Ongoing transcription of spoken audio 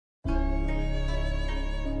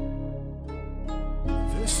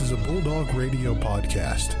is a Bulldog Radio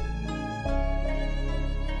podcast.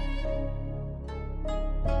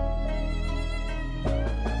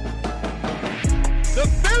 The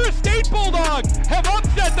Ferris State Bulldogs have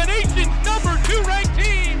upset the nation's #2 ranked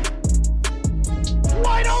team.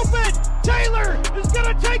 Wide open! Taylor is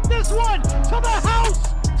going to take this one to the house!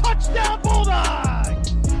 Touchdown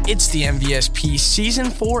Bulldogs! It's the MVSP Season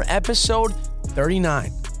 4, Episode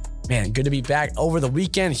 39. Man, good to be back over the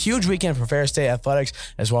weekend. Huge weekend for Ferris State Athletics,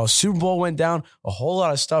 as well as Super Bowl went down. A whole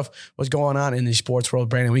lot of stuff was going on in the sports world,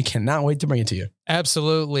 Brandon. We cannot wait to bring it to you.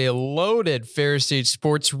 Absolutely. A loaded Ferris State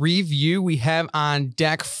sports review we have on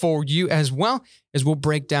deck for you, as well as we'll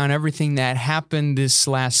break down everything that happened this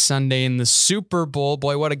last Sunday in the Super Bowl.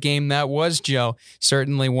 Boy, what a game that was, Joe.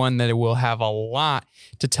 Certainly one that will have a lot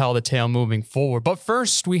to tell the tale moving forward. But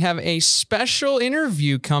first, we have a special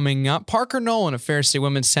interview coming up. Parker Nolan of Ferris State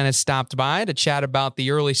Women's Tennis stopped by to chat about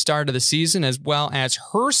the early start of the season, as well as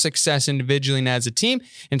her success individually and as a team,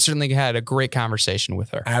 and certainly had a great conversation with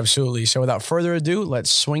her. Absolutely. So without further ado,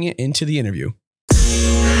 let's swing it into the interview.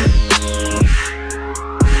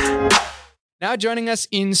 Now joining us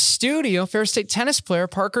in studio, Ferris State tennis player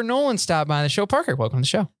Parker Nolan stopped by the show. Parker, welcome to the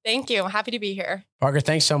show. Thank you. Happy to be here. Parker,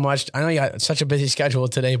 thanks so much. I know you got such a busy schedule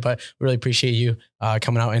today, but we really appreciate you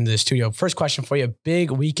coming out into the studio. First question for you.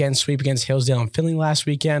 Big weekend sweep against Hillsdale and Finley last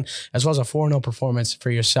weekend, as well as a 4-0 performance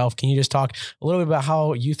for yourself. Can you just talk a little bit about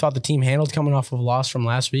how you thought the team handled coming off of a loss from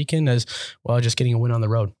last weekend, as well as just getting a win on the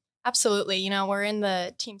road? Absolutely. You know, we're in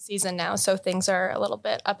the team season now, so things are a little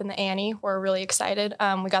bit up in the ante. We're really excited.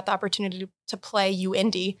 We got the opportunity to play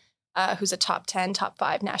UIndy, who's a top 10, top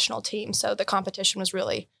 5 national team. So the competition was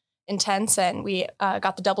really intense, and we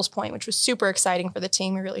got the doubles point, which was super exciting for the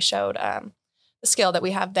team. We really showed the skill that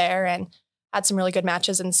we have there and had some really good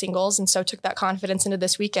matches in singles, and so took that confidence into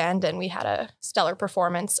this weekend, and we had a stellar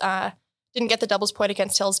performance. Didn't get the doubles point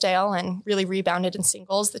against Hillsdale and really rebounded in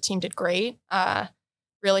singles. The team did great.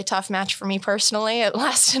 Really tough match for me personally. It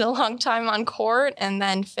lasted a long time on court. And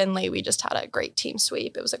then Finley, we just had a great team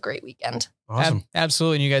sweep. It was a great weekend. Awesome.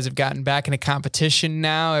 Absolutely. And you guys have gotten back into competition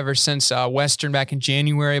now ever since Western back in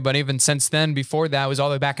January. But even since then, before that, was all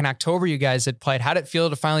the way back in October you guys had played. How did it feel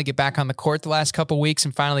to finally get back on the court the last couple of weeks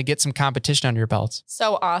and finally get some competition under your belts?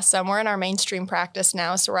 So awesome. We're in our mainstream practice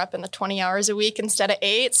now. So we're up in the 20 hours a week instead of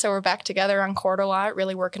 8. So we're back together on court a lot,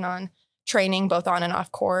 really working on training both on and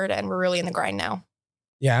off court. And we're really in the grind now.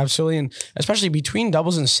 Yeah, absolutely. And especially between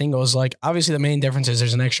doubles and singles, like obviously the main difference is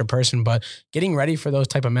there's an extra person, but getting ready for those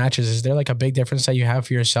type of matches, is there like a big difference that you have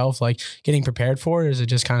for yourself, like getting prepared for it? Or is it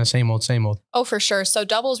just kind of same old, same old? Oh, for sure. So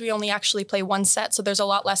doubles, we only actually play one set. So there's a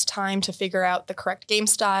lot less time to figure out the correct game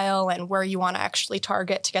style and where you want to actually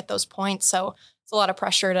target to get those points. So it's a lot of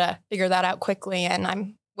pressure to figure that out quickly. And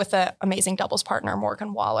I'm with an amazing doubles partner,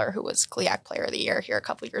 Morgan Waller, who was GLIAC Player of the Year here a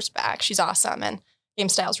couple of years back. She's awesome. And game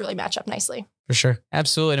styles really match up nicely. For sure.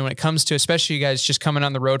 Absolutely. And when it comes to, especially you guys just coming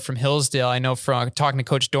on the road from Hillsdale, I know from talking to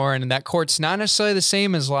Coach Doran, and that court's not necessarily the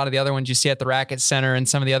same as a lot of the other ones you see at the Racket Center and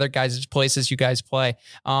some of the other guys' places you guys play.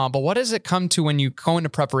 But what does it come to when you go into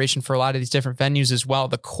preparation for a lot of these different venues as well?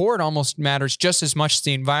 The court almost matters just as much as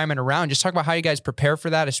the environment around. Just talk about how you guys prepare for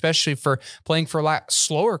that, especially for playing for a lot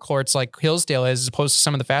slower courts like Hillsdale is, as opposed to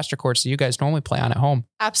some of the faster courts that you guys normally play on at home.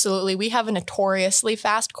 Absolutely. We have a notoriously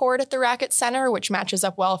fast court at the Racket Center, which matches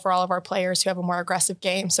up well for all of our players who have a more aggressive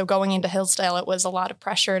game. So going into Hillsdale, it was a lot of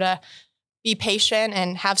pressure to be patient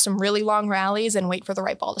and have some really long rallies and wait for the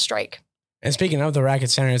right ball to strike. And speaking of the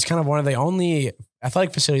Racket Center, it's kind of one of the only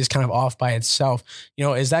athletic facilities kind of off by itself. You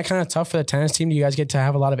know, is that kind of tough for the tennis team? Do you guys get to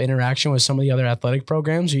have a lot of interaction with some of the other athletic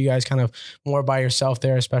programs? Or are you guys kind of more by yourself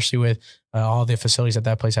there, especially with all the facilities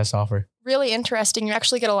that place has to offer? Really interesting. You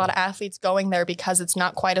actually get a lot of athletes going there because it's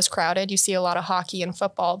not quite as crowded. You see a lot of hockey and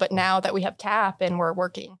football, but now that we have CAP and we're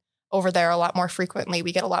working over there a lot more frequently,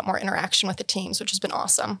 we get a lot more interaction with the teams, which has been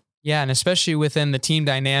awesome. Yeah, and especially within the team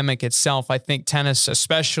dynamic itself, I think tennis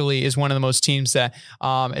especially is one of the most teams that,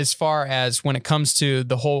 as far as when it comes to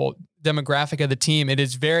the whole demographic of the team, it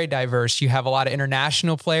is very diverse. You have a lot of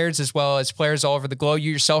international players as well as players all over the globe.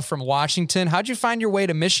 You yourself from Washington. How'd you find your way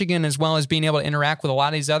to Michigan, as well as being able to interact with a lot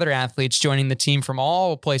of these other athletes joining the team from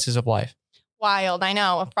all places of life? Wild, I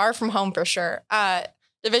know. Far from home for sure.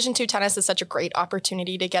 Division II tennis is such a great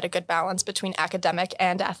opportunity to get a good balance between academic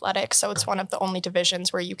and athletic. So it's one of the only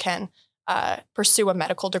divisions where you can pursue a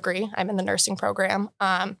medical degree. I'm in the nursing program.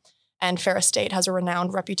 And Ferris State has a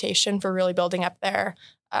renowned reputation for really building up their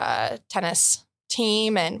tennis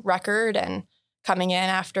team and record. And coming in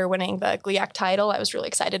after winning the GLIAC title, I was really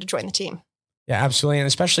excited to join the team. Yeah, absolutely. And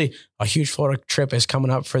especially a huge Florida trip is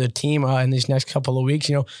coming up for the team in these next couple of weeks.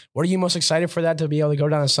 What are you most excited for that, to be able to go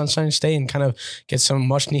down to Sunshine State and kind of get some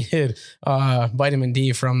much needed vitamin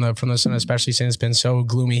D from the sun, especially since it's been so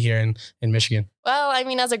gloomy here in Michigan? Well, I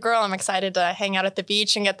mean, as a girl, I'm excited to hang out at the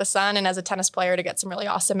beach and get the sun. And as a tennis player, to get some really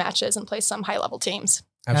awesome matches and play some high level teams.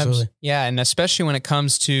 Absolutely. Yeah. And especially when it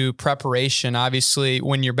comes to preparation, obviously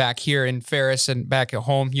when you're back here in Ferris and back at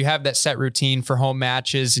home, you have that set routine for home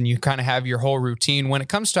matches and you kind of have your whole routine. When it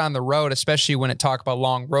comes to on the road, especially when it talk about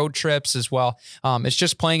long road trips as well, it's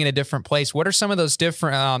just playing in a different place. What are some of those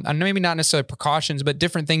different, maybe not necessarily precautions, but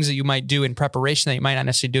different things that you might do in preparation that you might not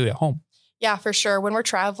necessarily do at home? Yeah, for sure. When we're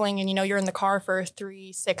traveling and, you're in the car for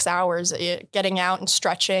 3-6 hours, getting out and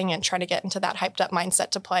stretching and trying to get into that hyped up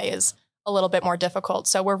mindset to play is a little bit more difficult.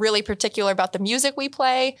 So we're really particular about the music we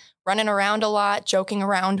play, running around a lot, joking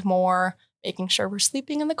around more, making sure we're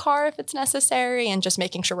sleeping in the car if it's necessary, and just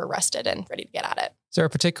making sure we're rested and ready to get at it. Is there a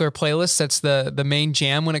particular playlist that's the main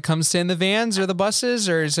jam when it comes to in the vans or the buses,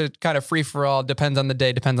 or is it kind of free for all? Depends on the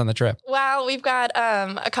day, depends on the trip. Well, we've got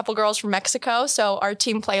a couple girls from Mexico, so our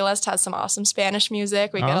team playlist has some awesome Spanish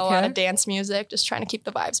music. We get a lot of dance music, just trying to keep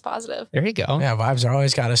the vibes positive. There you go. Yeah, vibes are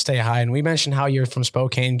always got to stay high. And we mentioned how you're from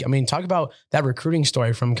Spokane. I mean, talk about that recruiting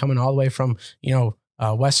story from coming all the way from,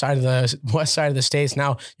 west side of the states.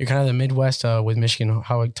 Now you're kind of the Midwest with Michigan.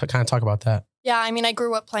 How kind of talk about that? Yeah, I mean, I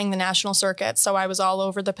grew up playing the national circuit, so I was all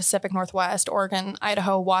over the Pacific Northwest, Oregon,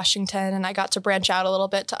 Idaho, Washington, and I got to branch out a little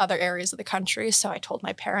bit to other areas of the country. So I told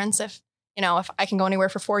my parents, if I can go anywhere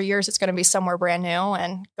for 4 years, it's going to be somewhere brand new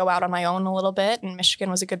and go out on my own a little bit. And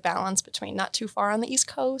Michigan was a good balance between not too far on the East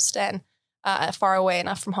Coast and far away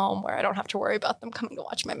enough from home where I don't have to worry about them coming to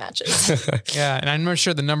watch my matches. Yeah. And I'm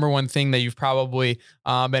sure the number one thing that you've probably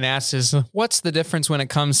been asked is, what's the difference when it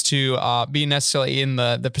comes to being necessarily in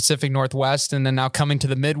the Pacific Northwest and then now coming to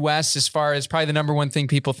the Midwest? As far as probably the number one thing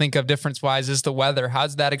people think of difference wise is the weather.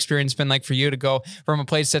 How's that experience been like for you to go from a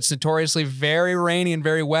place that's notoriously very rainy and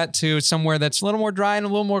very wet to somewhere that's a little more dry and a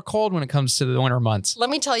little more cold when it comes to the winter months? Let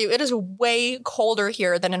me tell you, it is way colder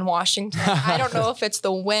here than in Washington. I don't know if it's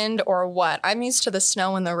the wind or what. I'm used to the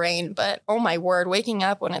snow and the rain, but oh my word, waking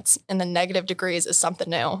up when it's in the negative degrees is something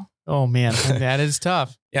new. Oh man, that is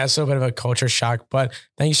tough. Yeah, it's a bit of a culture shock, but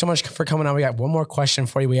thank you so much for coming on. We got one more question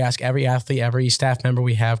for you. We ask every athlete, every staff member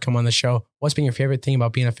we have come on the show, what's been your favorite thing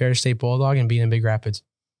about being a Ferris State Bulldog and being in Big Rapids?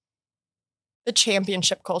 The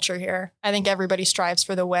championship culture here. I think everybody strives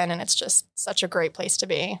for the win, and it's just such a great place to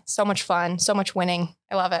be. So much fun, so much winning.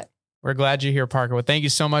 I love it. We're glad you're here, Parker. Well, thank you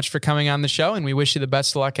so much for coming on the show, and we wish you the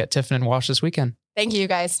best of luck at Tiffin and Walsh this weekend. Thank you,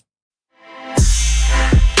 guys.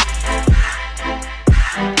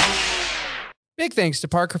 Big thanks to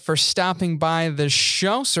Parker for stopping by the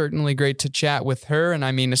show. Certainly great to chat with her. And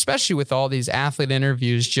I mean, especially with all these athlete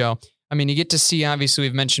interviews, Joe, I mean, you get to see, obviously,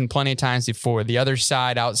 we've mentioned plenty of times before, the other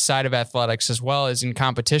side outside of athletics as well as in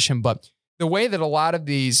competition. But the way that a lot of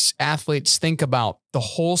these athletes think about the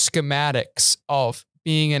whole schematics of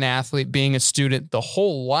being an athlete, being a student, the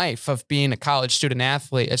whole life of being a college student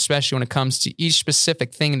athlete, especially when it comes to each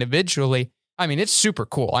specific thing individually. I mean, it's super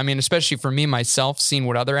cool. I mean, especially for me, myself, seeing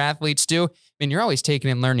what other athletes do. I mean, you're always taking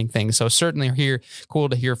and learning things. So certainly cool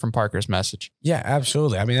to hear from Parker's message. Yeah,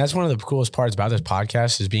 absolutely. I mean, that's one of the coolest parts about this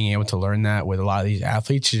podcast is being able to learn that with a lot of these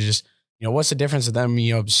athletes. You just, what's the difference of them,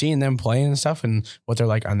 seeing them playing and stuff and what they're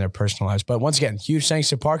like on their personal lives. But once again, huge thanks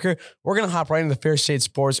to Parker. We're going to hop right into the Ferris State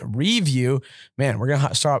Sports review. Man, we're going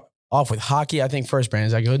to start off with hockey, I think, first, Brandon.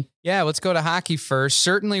 Is that good? Yeah, let's go to hockey first.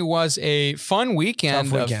 Certainly was a fun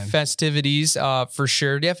weekend of festivities for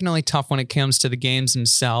sure. Definitely tough when it comes to the games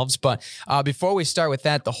themselves. But before we start with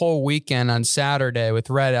that, the whole weekend on Saturday with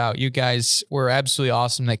Red Out, you guys were absolutely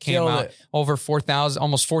awesome. That came out over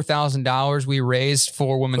almost $4,000 we raised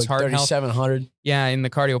for Women's Heart Health. $3,700. Yeah, in the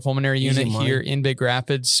cardiopulmonary unit here in Big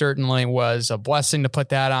Rapids. Certainly was a blessing to put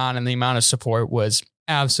that on, and the amount of support was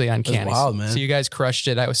absolutely uncanny. That's wild, man. So you guys crushed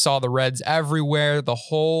it. I saw the Reds everywhere the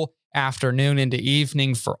whole afternoon into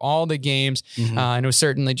evening for all the games. And it was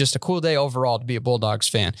certainly just a cool day overall to be a Bulldogs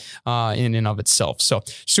fan in and of itself. So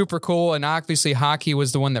super cool. And obviously hockey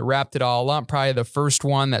was the one that wrapped it all up. Probably the first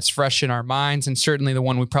one that's fresh in our minds, and certainly the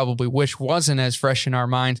one we probably wish wasn't as fresh in our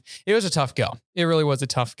minds. It was a tough go. It really was a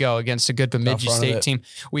tough go against a good Bemidji State team.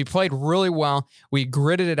 We played really well. We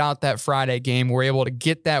gritted it out that Friday game. We were able to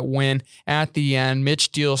get that win at the end.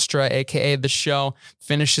 Mitch Dealstra, a.k.a. The Show,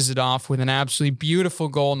 finishes it off with an absolutely beautiful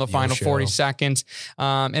goal in the final 40 seconds.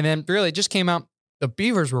 And then really just came out. The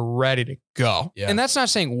Beavers were ready to go. Yeah. And that's not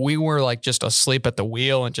saying we were like just asleep at the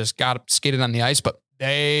wheel and just got skated on the ice, but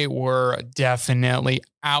they were definitely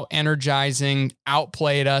out energizing,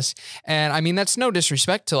 outplayed us. And I mean, that's no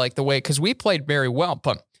disrespect to like the way, because we played very well,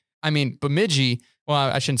 but I mean, Bemidji,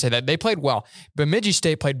 well, I shouldn't say that. They played well. Bemidji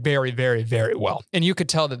State played very, very, very well. And you could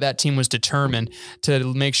tell that that team was determined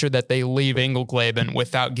to make sure that they leave Engelgleben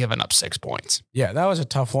without giving up 6 points. Yeah, that was a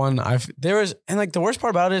tough one. And like the worst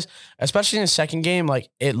part about it is, especially in the second game, like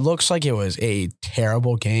it looks like it was a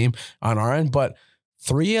terrible game on our end, but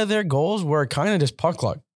 3 of their goals were kind of just puck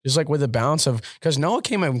luck. Just like with the bounce of, because Noah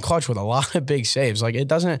came in clutch with a lot of big saves. Like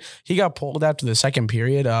he got pulled after the second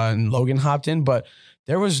period and Logan hopped in, but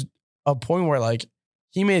there was a point where like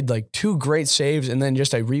he made like 2 great saves and then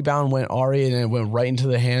just a rebound went Ari and it went right into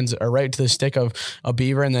the hands or right to the stick of a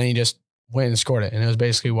Beaver. And then he just went and scored it. And it was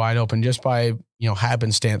basically wide open just by,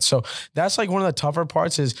 happenstance. So that's like one of the tougher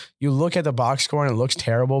parts is you look at the box score and it looks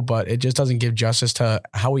terrible, but it just doesn't give justice to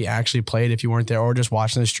how we actually played if you weren't there or just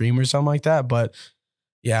watching the stream or something like that. But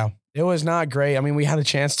yeah, it was not great. I mean, we had a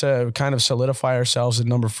chance to kind of solidify ourselves at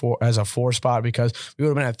number 4 as a 4 spot because we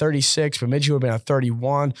would have been at 36, but Bemidji would have been at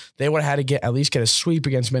 31. They would have had to at least get a sweep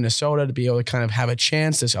against Minnesota to be able to kind of have a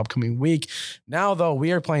chance this upcoming week. Now, though,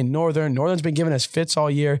 we are playing Northern. Northern's been giving us fits all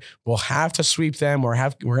year. We'll have to sweep them. We're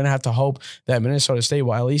going to have to hope that Minnesota State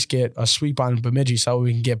will at least get a sweep on Bemidji so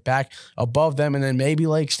we can get back above them. And then maybe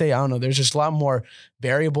Lake State, I don't know. There's just a lot more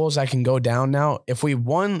variables that can go down now. If we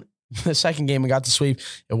won the second game and got the sweep,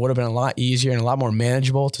 it would have been a lot easier and a lot more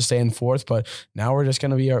manageable to stay in 4th. But now we're just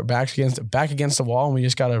going to be back against the wall, and we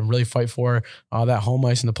just got to really fight for that home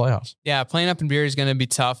ice in the playoffs. Yeah, playing up in Beer is going to be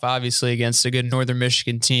tough, obviously, against a good Northern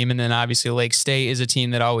Michigan team. And then obviously Lake State is a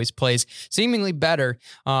team that always plays seemingly better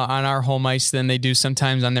on our home ice than they do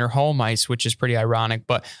sometimes on their home ice, which is pretty ironic.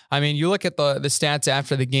 But I mean, you look at the stats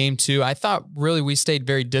after the game too. I thought really we stayed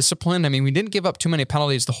very disciplined. I mean, we didn't give up too many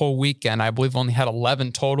penalties the whole weekend. I believe only had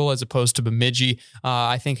 11 total as opposed to Bemidji.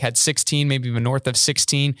 I think had 16, maybe even north of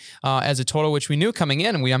 16 as a total, which we knew coming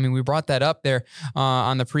in. And we brought that up there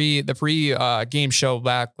on the pre game show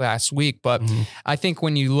back last week. But I think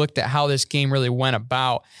when you looked at how this game really went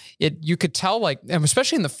about, you could tell, like,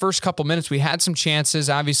 especially in the first couple minutes, we had some chances.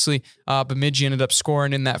 Obviously, Bemidji ended up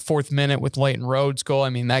scoring in that 4th minute with Leighton Rhodes' goal.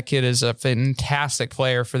 I mean, that kid is a fantastic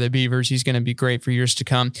player for the Beavers. He's going to be great for years to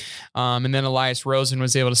come. And then Elias Rosen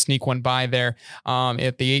was able to sneak one by there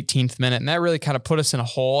at the 18th minute. And that really kind of put us in a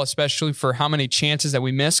hole, especially for how many chances that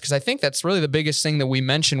we missed. Because I think that's really the biggest thing that we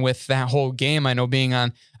mentioned with that whole game. I know being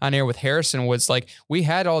on air with Harrison was like, we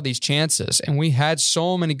had all these chances and we had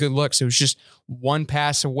so many good looks. It was just one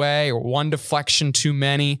pass away or one deflection too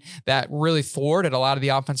many that really thwarted a lot of the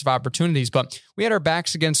offensive opportunities. But we had our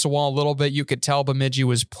backs against the wall a little bit. You could tell Bemidji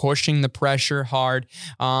was pushing the pressure hard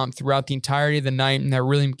throughout the entirety of the night, and that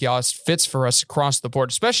really fits for us across the board,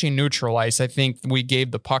 especially in neutral ice. I think we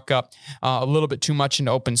gave the puck up a little bit too much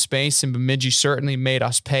into open space, and Bemidji certainly made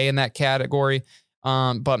us pay in that category.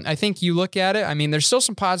 But I think you look at it, I mean, there's still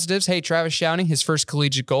some positives. Hey, Travis Shouting, his first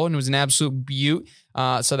collegiate goal, and it was an absolute beaut.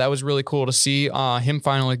 So that was really cool to see him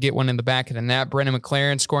finally get one in the back of the net. Brendan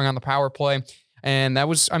McLaren scoring on the power play. And that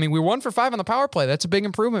was, I mean, we were 1 for 5 on the power play. That's a big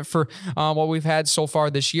improvement for what we've had so far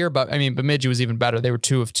this year. But I mean, Bemidji was even better. They were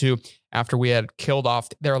 2 of 2 after we had killed off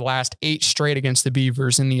their last 8 straight against the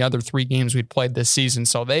Beavers in the other 3 games we'd played this season.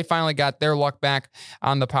 So they finally got their luck back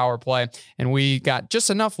on the power play, and we got just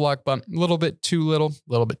enough luck, but a little bit too little,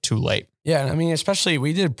 a little bit too late. Yeah, I mean, especially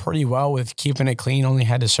we did pretty well with keeping it clean. Only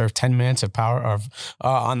had to serve 10 minutes of power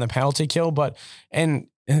on the penalty kill, and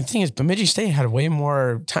the thing is, Bemidji State had way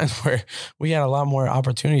more times where we had a lot more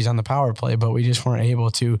opportunities on the power play, but we just weren't able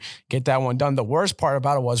to get that one done. The worst part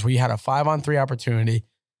about it was we had a 5-on-3 opportunity.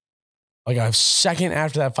 Like a second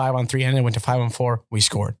after that 5-on-3 ended, went to 5-on-4, we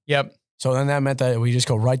scored. Yep. So then that meant that we just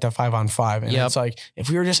go right to 5-on-5. And it's like, if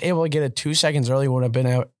we were just able to get it 2 seconds early, we would have been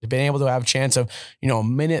able to have a chance of, a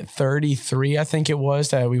minute 33, I think it was,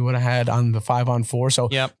 that we would have had on the 5-on-4. So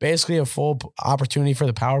basically a full opportunity for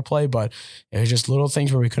the power play, but it was just little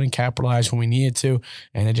things where we couldn't capitalize when we needed to.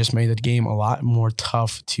 And it just made the game a lot more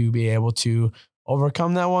tough to be able to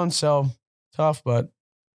overcome that one. So tough, but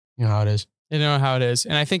you know how it is. You know how it is.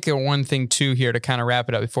 And I think one thing too here to kind of wrap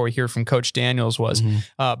it up before we hear from Coach Daniels was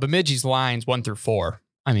Bemidji's lines 1 through 4.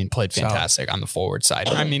 I mean, played fantastic on the forward side.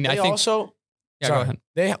 I mean, I think also, go ahead.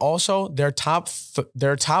 They also, their top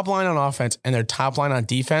line on offense and their top line on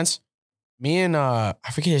defense, me and I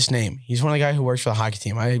forget his name. He's one of the guys who works for the hockey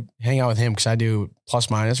team. I hang out with him because I do plus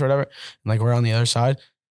minus or whatever. And like we're on the other side.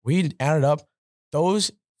 We added up,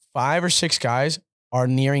 those 5 or 6 guys are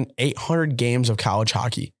nearing 800 games of college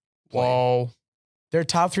hockey. Whoa. Their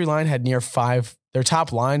top 3 line had near 5. Their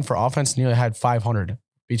top line for offense nearly had 500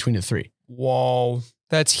 between the 3. Whoa.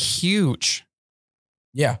 That's huge.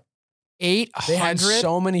 Yeah. 800? They had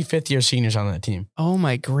so many fifth-year seniors on that team. Oh,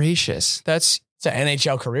 my gracious. It's an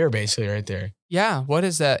NHL career, basically, right there. Yeah. What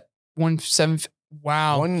is that? 1-7.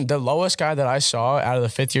 Wow. The lowest guy that I saw out of the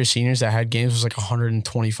fifth-year seniors that had games was like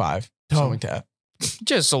 125, something like that.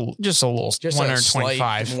 Just a little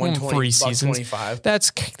 125, 3 seasons. 25.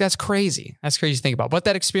 That's crazy. That's crazy to think about. But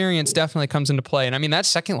that experience definitely comes into play. And I mean, that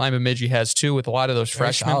second line Bemidji has too, with a lot of those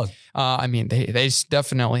freshmen. I mean, they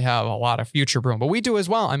definitely have a lot of future room, but we do as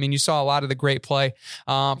well. I mean, you saw a lot of the great play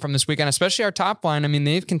from this weekend, especially our top line. I mean,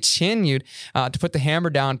 they've continued to put the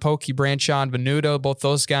hammer down. Pokey, Branshaw, and Venuto, both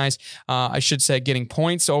those guys, I should say, getting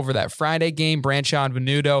points over that Friday game. Branshaw and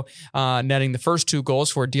Venuto netting the first 2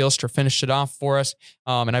 goals where Dealster finished it off for us.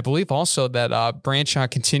 And I believe also that Branshaw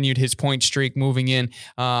continued his point streak moving in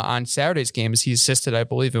on Saturday's game as he assisted, I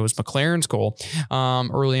believe it was McLaren's goal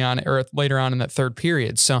early on or later on in that third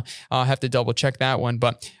period. So I'll have to double check that one.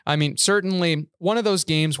 But I mean, certainly one of those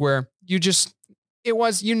games where you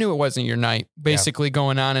knew it wasn't your night basically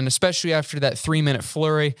going on. And especially after that 3-minute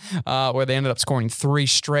flurry where they ended up scoring 3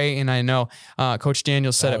 straight. And I know Coach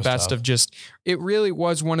Daniel said it best tough. It really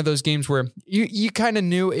was one of those games where you kind of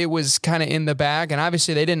knew it was kind of in the bag. And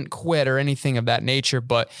obviously they didn't quit or anything of that nature,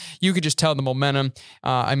 but you could just tell the momentum.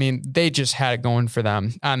 I mean, they just had it going for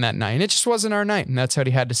them on that night. And it just wasn't our night. And that's what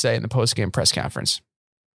he had to say in the post-game press conference.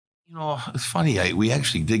 You know, it's funny. We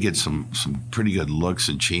actually did get some pretty good looks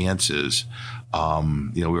and chances. We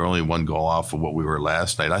were only 1 goal off of what we were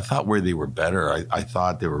last night. I thought where they were better. I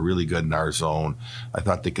thought they were really good in our zone. I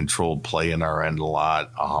thought they controlled play in our end a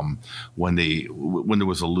lot. When there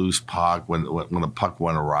was a loose puck, when the puck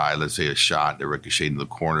went awry, let's say a shot, they ricocheted in the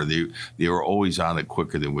corner. They were always on it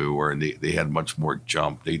quicker than we were, and they had much more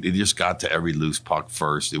jump. They just got to every loose puck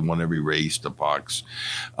first. They won every race to pucks.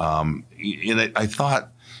 And I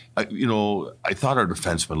thought. I thought our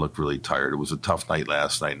defensemen looked really tired. It was a tough night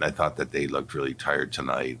last night, and I thought that they looked really tired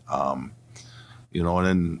tonight. And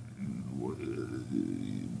then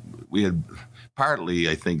we had partly,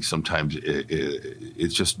 I think sometimes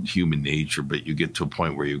it's just human nature, but you get to a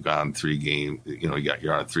point where you've gone 3 games, you're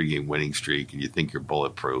on a 3-game winning streak, and you think you're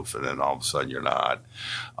bulletproof, and then all of a sudden you're not.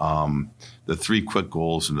 The 3 quick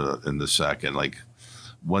goals in the second, like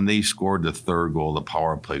when they scored the third goal, the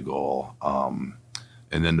power play goal,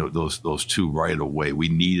 and then those 2 right away, we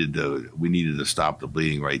needed to stop the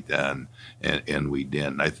bleeding right then, and we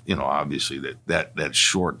didn't. Obviously that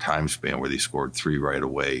short time span where they scored 3 right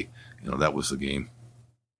away, that was the game.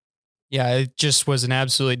 Yeah, it just was an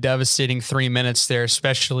absolutely devastating 3 minutes there,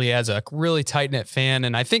 especially as a really tight-knit fan.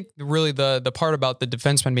 And I think really the part about the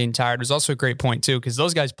defensemen being tired was also a great point too, because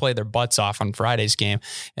those guys played their butts off on Friday's game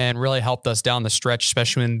and really helped us down the stretch,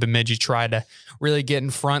 especially when Bemidji tried to really get in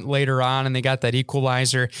front later on and they got that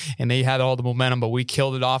equalizer and they had all the momentum, but we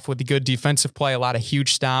killed it off with the good defensive play, a lot of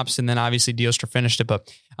huge stops, and then obviously Dealster finished it.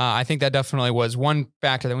 But I think that definitely was one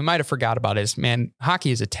factor that we might have forgot about is, man,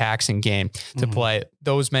 hockey is a taxing game to play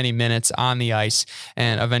those many minutes on the ice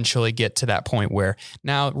and eventually get to that point where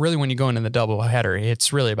now really when you go into the doubleheader,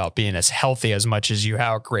 it's really about being as healthy as much as you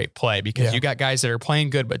have great play because you got guys that are playing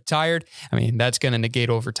good but tired. I mean, that's going to negate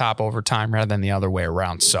overtime rather than the other way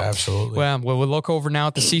around. So absolutely. Well, we'll look over now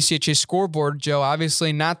at the CCHA scoreboard, Joe.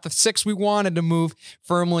 Obviously not the 6 we wanted to move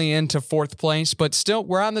firmly into 4th place, but still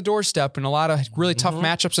we're on the doorstep and a lot of really tough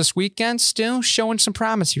matchups this weekend, still showing some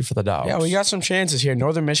promise here for the Dogs. Yeah, we got some chances here.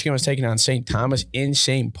 Northern Michigan was taking on St. Thomas in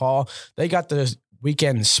St. Paul. They got the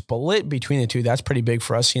weekend split between the two. That's pretty big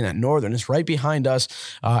for us, seeing that Northern is right behind us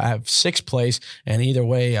at 6th place. And either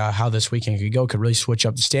way, how this weekend could go could really switch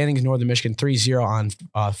up the standings. Northern Michigan 3-0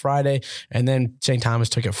 on Friday, and then St. Thomas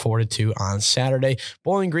took it 4-2 on Saturday.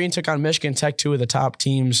 Bowling Green took on Michigan Tech, 2 of the top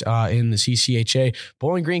teams in the CCHA.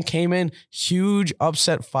 Bowling Green came in, huge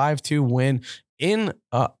upset 5-2 win in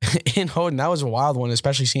Houghton. That was a wild one,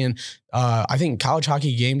 especially seeing I think College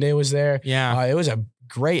Hockey Game Day was there. Yeah, it was a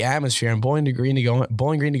great atmosphere, and Bowling Green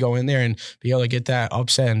to go in there and be able to get that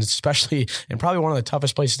upset, and especially in probably one of the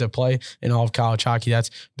toughest places to play in all of college hockey. That's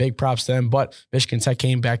big props to them. But Michigan Tech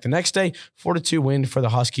came back the next day, 4-2 win for the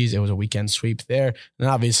Huskies. It was a weekend sweep there, and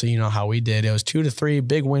obviously you know how we did. It was 2-3,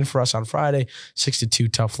 big win for us on Friday,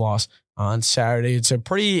 6-2 tough loss on Saturday. It's a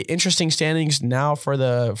pretty interesting standings now for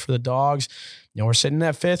the Dogs. We're sitting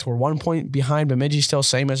at 5th. We're 1 point behind Bemidji, still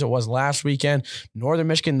same as it was last weekend. Northern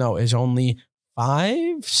Michigan, though, is only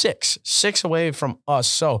 6 away from us.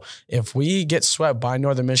 So if we get swept by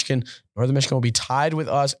Northern Michigan will be tied with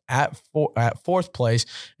us at 4th place.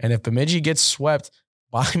 And if Bemidji gets swept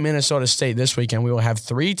by Minnesota State this weekend, we will have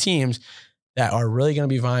 3 teams that are really going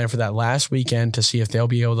to be vying for that last weekend to see if they'll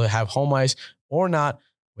be able to have home ice or not.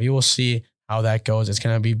 We will see how that goes. It's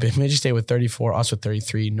going to be Bemidji State with 34, us with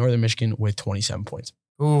 33, Northern Michigan with 27 points.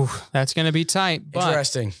 Ooh, that's going to be tight. But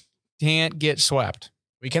Interesting. Can't get swept.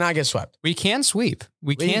 We cannot get swept. We can sweep.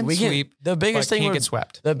 We can sweep. The biggest thing can't get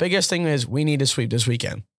swept. The biggest thing is we need to sweep this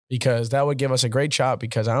weekend because that would give us a great shot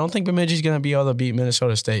because I don't think Bemidji's going to be able to beat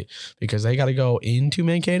Minnesota State because they got to go into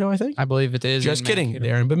Mankato, I think. I believe it is. Just kidding. Mankato.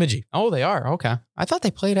 They're in Bemidji. Oh, they are. Okay. I thought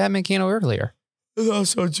they played at Mankato earlier. I thought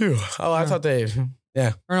so too. Oh, I thought they...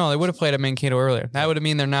 Yeah. Or no, they would have played at Mankato earlier. That would have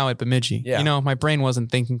mean they're now at Bemidji. Yeah. You know, my brain wasn't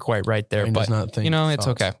thinking quite right there. Brain but, does not think you know, it's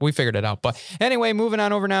thoughts. okay. We figured it out. But anyway, moving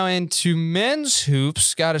on over now into men's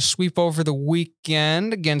hoops. Got a sweep over the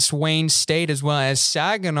weekend against Wayne State as well as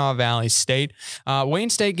Saginaw Valley State. Wayne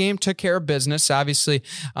State game took care of business. Obviously,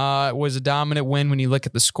 it was a dominant win when you look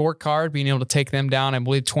at the scorecard, being able to take them down. I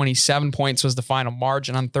believe 27 points was the final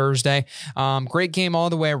margin on Thursday. Great game all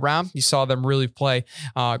the way around. You saw them really play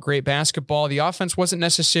great basketball. The offense wasn't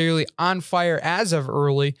necessarily on fire as of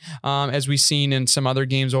early, as we've seen in some other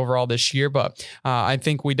games overall this year. But I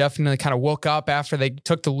think we definitely kind of woke up after they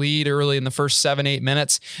took the lead early in the first 7-8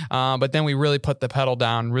 minutes. But then we really put the pedal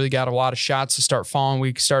down, really got a lot of shots to start falling.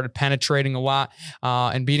 We started penetrating a lot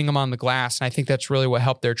and beating them on the glass. And I think that's really what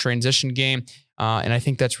helped their transition game. And I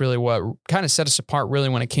think that's really what kind of set us apart really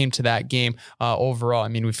when it came to that game overall. I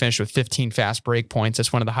mean, we finished with 15 fast break points.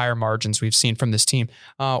 That's one of the higher margins we've seen from this team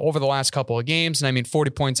over the last couple of games. And I mean, 40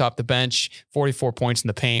 points off the bench, 44 points in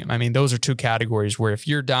the paint. I mean, those are two categories where if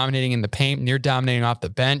you're dominating in the paint and you're dominating off the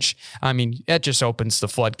bench, I mean, it just opens the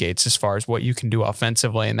floodgates as far as what you can do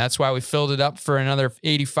offensively. And that's why we filled it up for another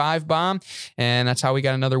 85 bomb. And that's how we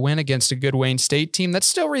got another win against a good Wayne State team that's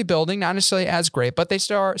still rebuilding, not necessarily as great, but they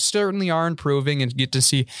certainly are improving. And get to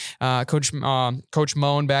see Coach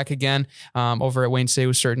Moan back again over at Wayne State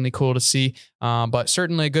was certainly cool to see. But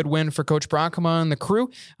certainly a good win for Coach Brockema and the crew,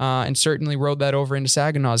 and certainly rode that over into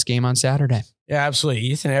Saginaw's game on Saturday. Yeah, absolutely.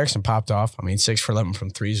 Ethan Erickson popped off. I mean, 6 for 11 from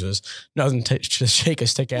threes was nothing to shake a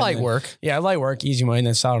stick at. Light work. Yeah, light work, easy money. And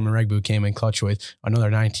then Solomon Regbu came in clutch with another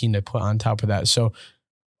 19 to put on top of that. So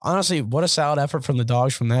honestly, what a solid effort from the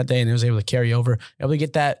Dogs from that day. And it was able to carry over, able to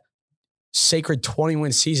get that sacred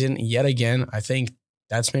 20-win season yet again. I think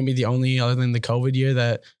that's maybe the only, other than the COVID year,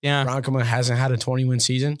 that Brockema hasn't had a 20-win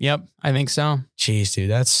season. Yep, I think so. Jeez, dude,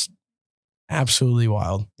 that's absolutely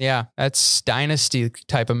wild. Yeah, that's dynasty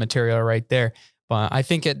type of material right there. But I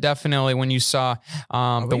think it definitely, when you saw...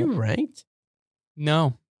 Are we ranked?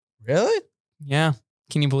 No. Really? Yeah.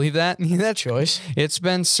 Can you believe that? That choice. It's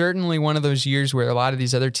been certainly one of those years where a lot of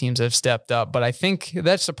these other teams have stepped up. But I think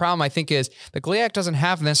that's the problem, I think, is the GLIAC doesn't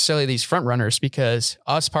have necessarily these front runners because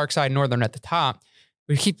us, Parkside, Northern at the top,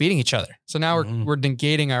 we keep beating each other. So now we're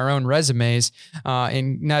negating our own resumes,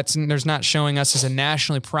 and there's not showing us as a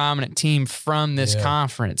nationally prominent team from this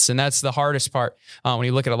conference. And that's the hardest part when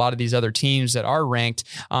you look at a lot of these other teams that are ranked,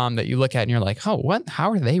 that you look at and you're like, oh, what?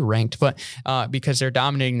 How are they ranked? But because they're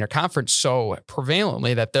dominating their conference so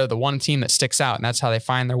prevalently that they're the one team that sticks out, and that's how they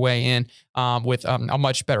find their way in. With a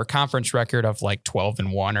much better conference record of like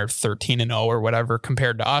 12-1 or 13-0 or whatever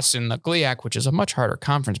compared to us in the GLIAC, which is a much harder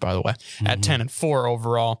conference, by the way, at 10-4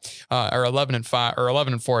 overall, or 11-5 or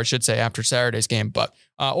 11-4, I should say, after Saturday's game. But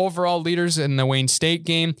overall leaders in the Wayne State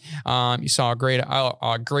game, you saw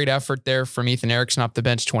a great effort there from Ethan Erickson off the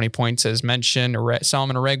bench, 20 points as mentioned.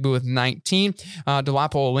 Solomon Regbu with 19.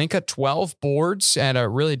 Delapo Olinka, 12 boards at a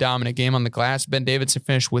really dominant game on the glass. Ben Davidson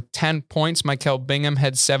finished with 10 points. Michael Bingham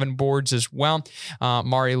had 7 boards as well.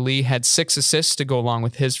 Mari Lee had 6 assists to go along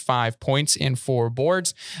with his 5 points and 4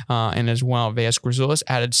 boards. And as well, Veas Grizulis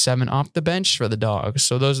added 7 off the bench for the Dogs.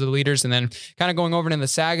 So those are the leaders. And then kind of going over into the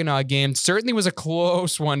Saginaw game, certainly was a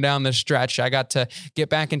close one down the stretch. I got to get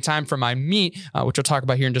back in time for my meet, which we'll talk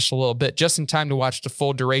about here in just a little bit, just in time to watch the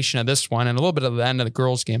full duration of this one and a little bit of the end of the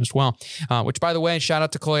girls game as well, which, by the way, shout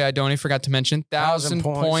out to Chloe Idoni, forgot to mention 1,000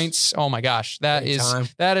 points. Oh my gosh. That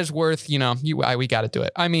is worth, we got to do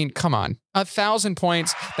it. I mean, come on. 1,000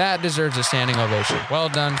 points. That deserves a standing ovation. Well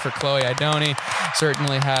done for Chloe Idoni.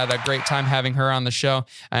 Certainly had a great time having her on the show,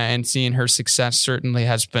 and seeing her success certainly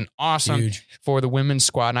has been awesome. Huge. For the women's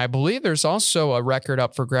squad. And I believe there's also a record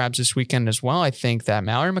up for grabs this weekend as well. I think that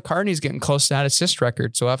Mallory McCartney's getting close to that assist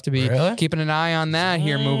record. So we'll have to be keeping an eye on that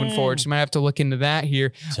here moving forward. So you might have to look into that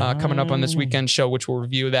here coming up on this weekend show, which we'll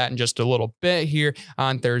review that in just a little bit here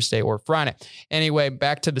on Thursday or Friday. Anyway,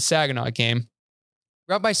 back to the Saginaw game.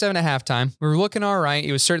 We're up by 7 at halftime. We were looking all right.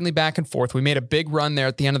 It was certainly back and forth. We made a big run there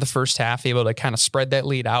at the end of the first half, able to kind of spread that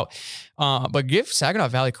lead out. But give Saginaw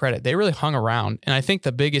Valley credit. They really hung around. And I think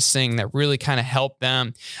the biggest thing that really kind of helped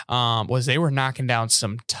them was they were knocking down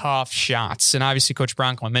some tough shots. And obviously Coach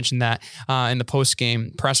Bronco mentioned that in the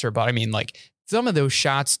post-game presser. But I mean, like, some of those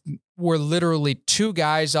shots were literally two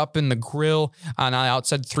guys up in the grill on the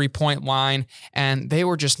outside 3-point line, and they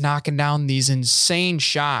were just knocking down these insane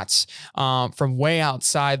shots from way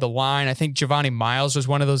outside the line. I think Giovanni Miles was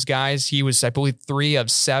one of those guys. He was, I believe, 3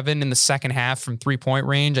 of 7 in the second half from 3-point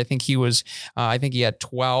range. I think he was, I think he had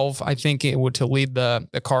 12. I think it would to lead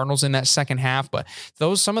the Cardinals in that second half. But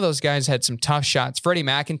some of those guys had some tough shots. Freddie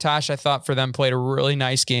McIntosh, I thought for them played a really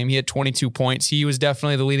nice game. He had 22 points. He was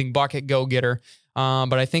definitely the leading bucket go-getter.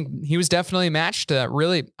 But I think he was definitely matched.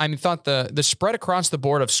 Thought the spread across the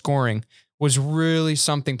board of scoring was really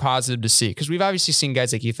something positive to see, because we've obviously seen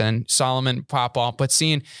guys like Ethan Solomon pop off, but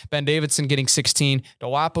seeing Ben Davidson getting 16,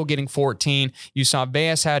 Dolapo getting 14, you saw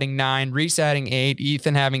Baez having 9, Reese having 8,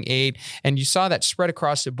 Ethan having 8, and you saw that spread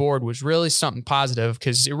across the board was really something positive,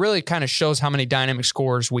 because it really kind of shows how many dynamic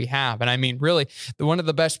scorers we have. And I mean, really, one of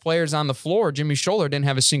the best players on the floor, Jimmy Scholler, didn't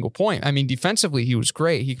have a single point. I mean, defensively, he was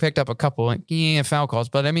great. He picked up a couple foul calls,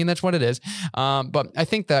 but I mean, that's what it is. But I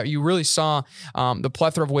think that you really saw the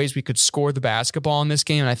plethora of ways we could score the basketball in this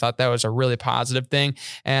game, and I thought that was a really positive thing.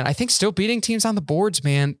 And I think still beating teams on the boards,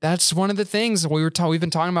 man, that's one of the things we've been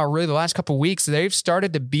talking about really the last couple of weeks. They've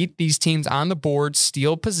started to beat these teams on the boards,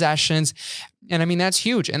 steal possessions. And I mean, that's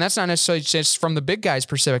huge. And that's not necessarily just from the big guys'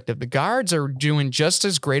 perspective. The guards are doing just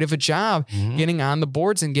as great of a job getting on the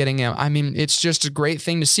boards and getting him. I mean, it's just a great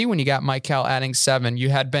thing to see when you got Michael adding 7.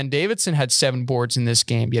 You had Ben Davidson had 7 boards in this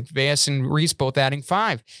game. You had Baez and Reese both adding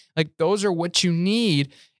 5. Like, those are what you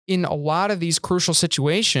need in a lot of these crucial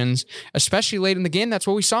situations, especially late in the game. That's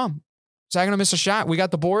what we saw. Saginaw missed a shot. We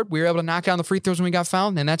got the board. We were able to knock down the free throws when we got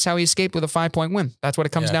fouled, and that's how he escaped with a 5-point win. That's what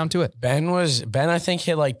it comes down to it. Ben, I think,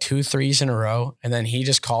 hit like 2 threes in a row, and then he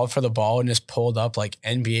just called for the ball and just pulled up like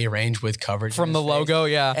NBA range with coverage. From the logo,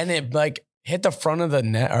 yeah. And it like hit the front of the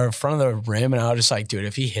net or front of the rim, and I was just like, dude,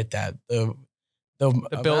 if he hit that, the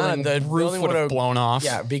roof would have blown off.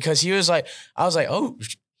 Yeah, because I was like, oh,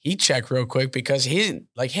 he checked real quick, because he's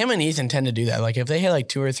like, him and Ethan tend to do that. Like, if they hit like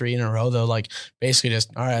 2 or 3 in a row, they'll like basically just,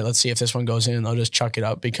 all right, let's see if this one goes in, and they'll just chuck it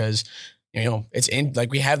up, because, you know, it's in, like,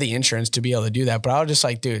 we have the insurance to be able to do that. But I was just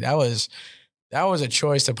like, dude, that was a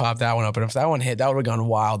choice to pop that one up. And if that one hit, that would have gone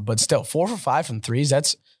wild. But still, 4 for 5 from threes,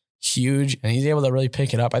 that's huge. And he's able to really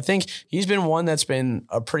pick it up. I think he's been one that's been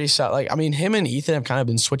a pretty solid, like, I mean, him and Ethan have kind of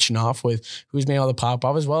been switching off with who's been able to pop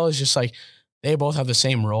up, as well as just like, they both have the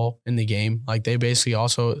same role in the game. Like, they basically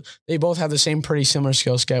they both have the same pretty similar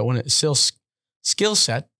skill set.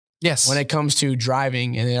 Yes. When it comes to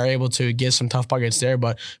driving, and they are able to get some tough buckets there.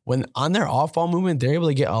 But when on their off ball movement, they're able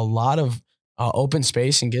to get a lot of open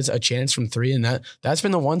space and gets a chance from 3. And that's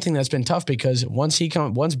been the one thing that's been tough, because once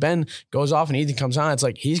Ben goes off and Ethan comes on, it's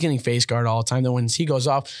like he's getting face guard all the time. Then once he goes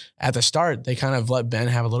off at the start, they kind of let Ben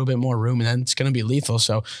have a little bit more room, and then it's going to be lethal.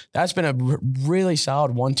 So that's been a really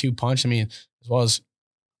solid 1-2 punch. I mean, as well as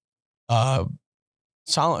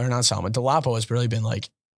Dolapo has really been like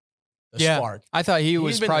the spark. I thought he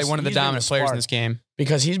was probably one of the dominant players in this game,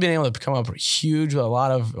 because he's been able to come up huge with a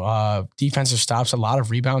lot of defensive stops, a lot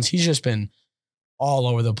of rebounds. He's just been all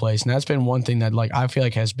over the place. And that's been one thing that, like, I feel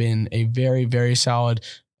like has been a very, very solid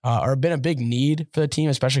or been a big need for the team,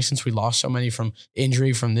 especially since we lost so many from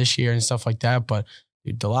injury from this year and stuff like that. But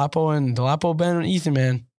dude, Dolapo, Ben, and Ethan,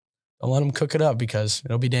 man, don't let them cook it up, because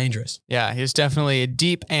it'll be dangerous. Yeah, he's definitely a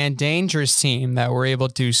deep and dangerous team that were able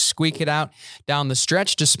to squeak it out down the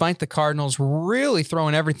stretch, despite the Cardinals really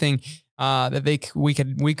throwing everything that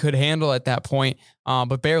we could handle at that point,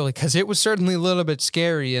 but barely, because it was certainly a little bit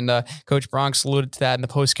scary. And Coach Bronx alluded to that in the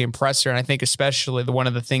postgame presser. And I think especially one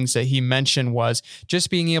of the things that he mentioned was just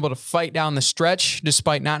being able to fight down the stretch,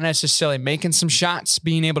 despite not necessarily making some shots,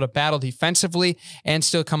 being able to battle defensively and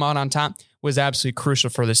still come out on top was absolutely crucial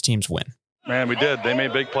for this team's win. Man, we did. They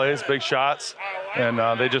made big plays, big shots, and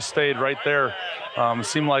they just stayed right there. It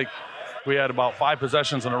seemed like we had about 5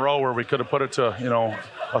 possessions in a row where we could have put it to,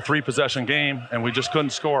 a 3-possession game, and we just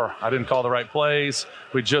couldn't score. I didn't call the right plays.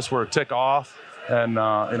 We just were a tick off. And,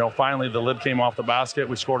 finally the lid came off the basket.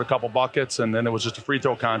 We scored a couple buckets, and then it was just a free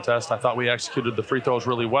throw contest. I thought we executed the free throws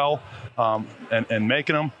really well and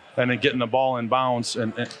making them, and then getting the ball in bounds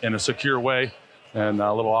in a secure way, and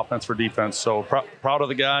a little offense for defense. So proud of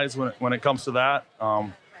the guys when it comes to that.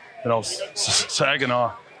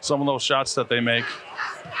 Saginaw, some of those shots that they make,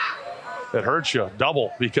 it hurts you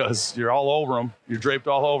double, because you're all over them. You're draped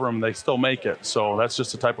all over them, and they still make it. So that's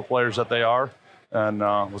just the type of players that they are. And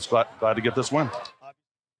was glad to get this win.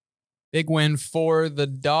 Big win for the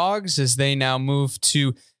Dogs as they now move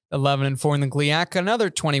to 11-4 in the GLIAC, another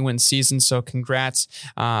 20-win season. So congrats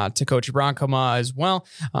to Coach Bronkoma as well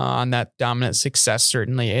on that dominant success.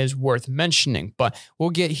 Certainly is worth mentioning. But we'll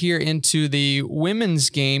get here into the women's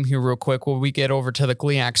game here real quick when we get over to the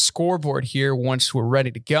GLIAC scoreboard here once we're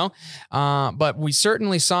ready to go. But we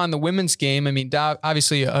certainly saw in the women's game, I mean,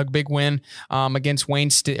 obviously a big win against Wayne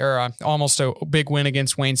State, or almost a big win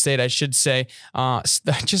against Wayne State, I should say.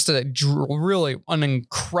 Just really an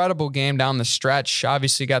incredible game down the stretch.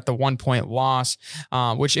 Obviously got the 1-point loss,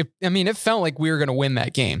 which it felt like we were going to win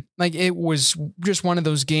that game. Like it was just one of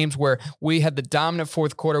those games where we had the dominant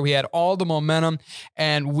fourth quarter. We had all the momentum,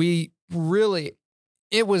 and we really,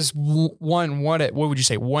 it was what would you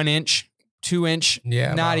say? 1 inch, 2 inch,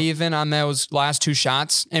 not even on those last two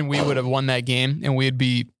shots, and we would have won that game, and we'd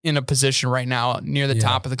be in a position right now near the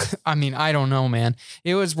top of the, I don't know, man.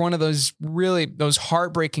 It was one of those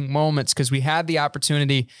heartbreaking moments because we had the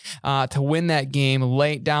opportunity to win that game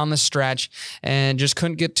late down the stretch and just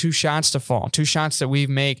couldn't get 2 shots to fall. 2 shots that we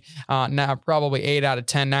make now probably 8 out of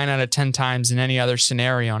 10, 9 out of 10 times in any other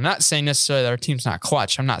scenario. I'm not saying necessarily that our team's not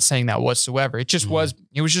clutch. I'm not saying that whatsoever. It just was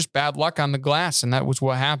just bad luck on the glass, and that was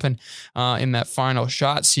what happened in that final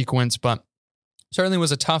shot sequence. But certainly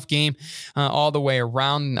was a tough game all the way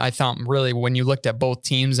around. I thought really when you looked at both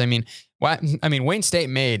teams, Wayne State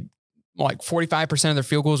made like 45% of their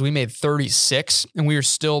field goals. We made 36, and we were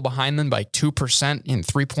still behind them by 2% in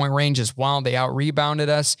 3-point range as well. They out-rebounded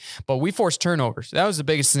us, but we forced turnovers. That was the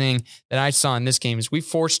biggest thing that I saw in this game is we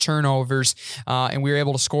forced turnovers, and we were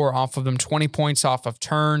able to score off of them 20 points off of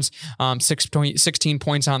turns, 16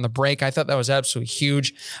 points on the break. I thought that was absolutely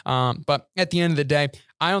huge. But at the end of the day,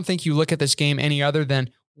 I don't think you look at this game any other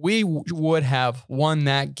than we would have won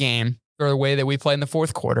that game for the way that we played in the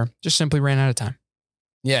fourth quarter. Just simply ran out of time.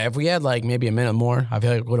 Yeah, if we had like maybe a minute more, I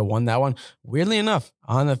feel like we would have won that one. Weirdly enough,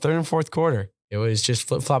 on the third and fourth quarter, it was just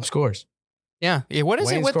flip-flop scores. Yeah. What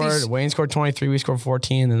is it with these? Wayne scored 23, we scored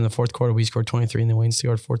 14, and in the fourth quarter, we scored 23, and then Wayne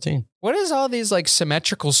scored 14. What is all these like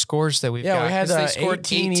symmetrical scores that we've got? Yeah, we had they scored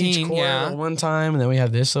 18 each quarter at one time, and then we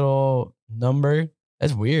have this little number.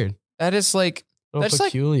 That's weird. That is like... That's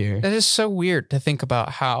peculiar. That is so weird to think about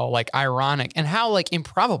how like ironic and how like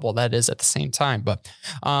improbable that is at the same time. But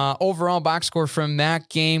overall box score from that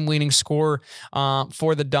game, leading score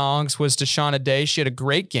for the Dogs was Deshauna Day. She had a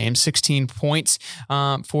great game, 16 points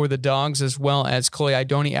for the Dogs, as well as Chloe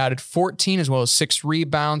Idoni added 14, as well as 6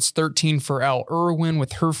 rebounds, 13 for Elle Irwin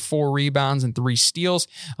with her 4 rebounds and 3 steals.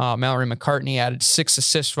 Mallory McCartney added 6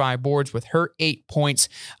 assists, 5 boards with her 8 points,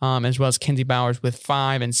 as well as Kinsey Bowers with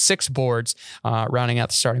 5 and 6 boards. Rounding out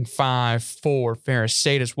the starting 5 for Ferris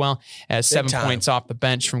State, as well as 7 points off the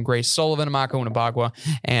bench from Grace Sullivan, Amako Unabagwa,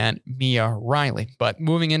 and Mia Riley. But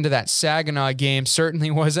moving into that Saginaw game certainly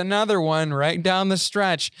was another one right down the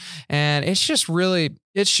stretch. And it's just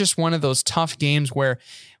one of those tough games where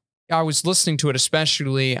I was listening to it,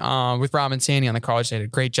 especially with Robin Sandy on the college. They did a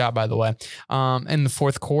great job, by the way, in the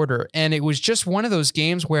fourth quarter. And it was just one of those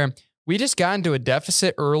games where we just got into a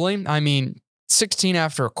deficit early. 16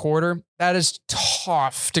 after a quarter, that is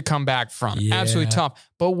tough to come back from. Yeah. Absolutely tough.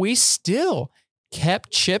 But we still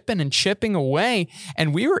kept chipping away,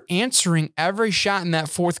 and we were answering every shot in that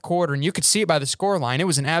fourth quarter, and you could see it by the score line. It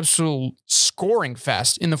was an absolute scoring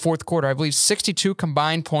fest in the fourth quarter. I believe 62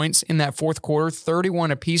 combined points in that fourth quarter,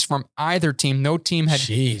 31 apiece from either team. No team had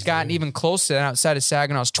gotten even close to that outside of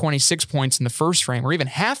Saginaw's 26 points in the first frame, or even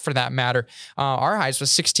half for that matter. Our highest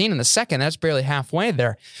was 16 in the second. That's barely halfway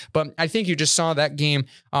there. But I think you just saw that game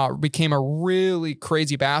became a really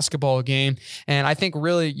crazy basketball game, and I think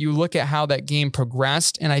really you look at how that game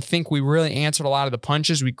progressed, and I think we really answered a lot of the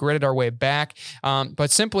punches. We gritted our way back,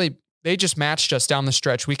 but simply they just matched us down the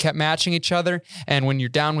stretch. We kept matching each other, and when you're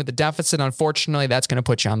down with the deficit, unfortunately, that's going to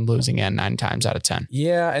put you on the losing end 9 times out of 10.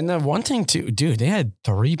 Yeah, and then one thing too, dude, they had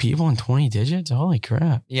 3 people in 20 digits. Holy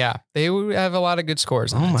crap! Yeah, they have a lot of good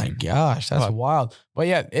scores. Oh my gosh, that's wild. But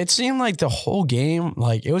yeah, it seemed like the whole game,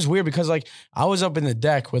 like it was weird because like I was up in the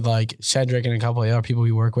deck with like Cedric and a couple of other people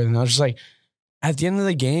we work with, and I was just like, at the end of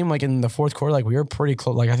the game, like in the fourth quarter, like we were pretty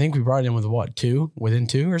close. Like I think we brought it in with what, 2 within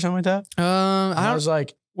 2 or something like that. I was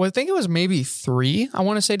like, well, I think it was maybe 3. I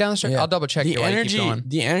want to say down the stretch. Yeah. I'll double check. The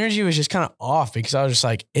energy was just kind of off because I was just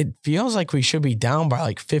like, it feels like we should be down by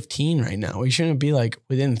like 15 right now. We shouldn't be like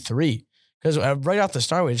within 3 because right off the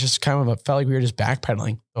start, it just kind of felt like we were just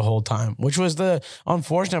backpedaling the whole time, which was the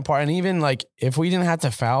unfortunate part. And even like if we didn't have to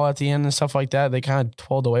foul at the end and stuff like that, they kind of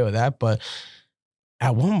pulled away with that. But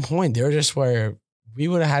at one point, they were just where we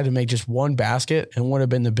would have had to make just one basket and would have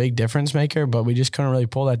been the big difference maker, but we just couldn't really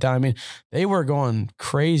pull that down. I mean, they were going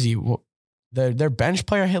crazy. Their bench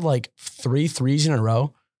player hit like 3 threes in a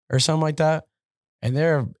row or something like that. and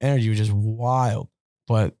their energy was just wild.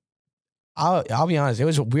 But I'll be honest, it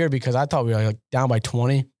was weird because I thought we were like down by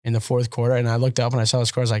 20 in the fourth quarter, and I looked up and I saw the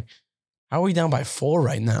score. I was like, how are we down by 4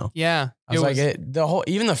 right now? Yeah. I was like,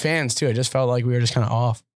 even the fans too, it just felt like we were just kind of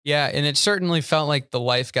off. Yeah, and it certainly felt like the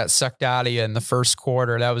life got sucked out of you in the first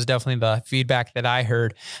quarter. That was definitely the feedback that I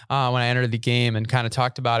heard when I entered the game and kind of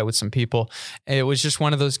talked about it with some people. It was just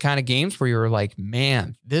one of those kind of games where you were like,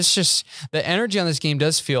 man, the energy on this game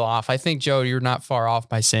does feel off. I think, Joe, you're not far off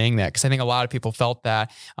by saying that, because I think a lot of people felt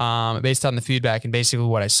that based on the feedback and basically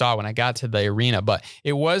what I saw when I got to the arena. But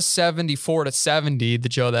it was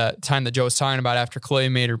 74-70, that time that Joe was talking about after Chloe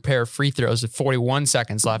made her pair of free throws with 41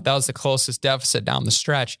 seconds left. That was the closest deficit down the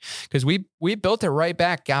stretch, because we built it right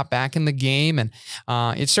back, got back in the game. And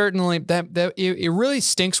it certainly, it really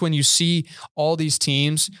stinks when you see all these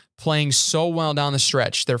teams playing so well down the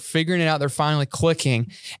stretch. They're figuring it out. They're finally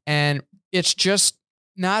clicking. And it's just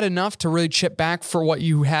not enough to really chip back for what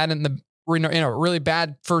you had in a really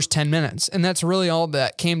bad first 10 minutes. And that's really all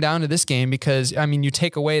that came down to this game, because, I mean, you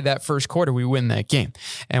take away that first quarter, we win that game,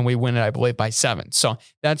 and we win it, I believe, by 7. So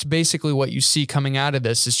that's basically what you see coming out of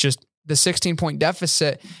this. It's just the 16-point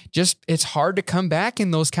deficit. It's hard to come back in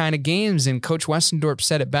those kind of games. And Coach Westendorp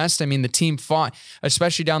said it best. I mean, the team fought,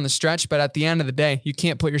 especially down the stretch, but at the end of the day, you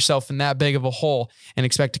can't put yourself in that big of a hole and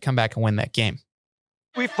expect to come back and win that game.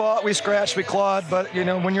 We fought, we scratched, we clawed, but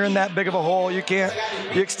when you're in that big of a hole, you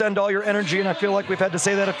extend all your energy. And I feel like we've had to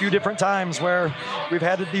say that a few different times, where we've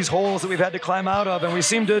had these holes that we've had to climb out of, and we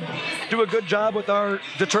seem to do a good job with our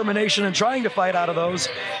determination and trying to fight out of those.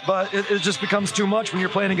 But it just becomes too much when you're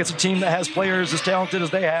playing against a team that has players as talented as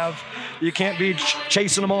they have. You can't be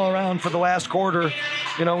chasing them all around for the last quarter.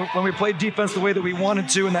 When we played defense the way that we wanted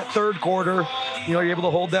to in that third quarter, you're able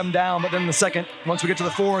to hold them down. But then the second, once we get to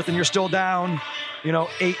the fourth and you're still down,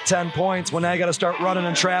 8-10 points, well, now you got to start running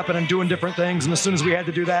and trapping and doing different things. And as soon as we had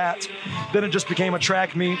to do that, then it just became a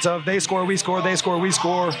track meet of they score, we score, they score, we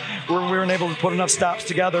score, where we weren't able to put enough stops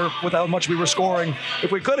together with how much we were scoring.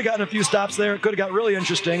 If we could have gotten a few stops there, it could have got really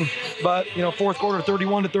interesting. But, fourth quarter,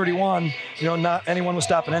 31-31, not anyone was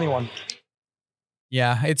stopping anyone.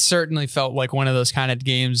 Yeah, it certainly felt like one of those kind of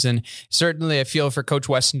games. And certainly I feel for Coach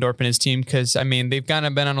Westendorp and his team, because, I mean, they've kind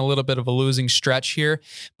of been on a little bit of a losing stretch here,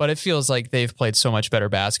 but it feels like they've played so much better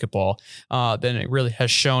basketball than it really has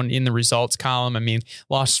shown in the results column. I mean,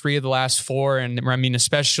 lost 3 of the last 4. And I mean,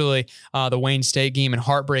 especially the Wayne State game in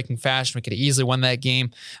heartbreaking fashion. We could have easily won that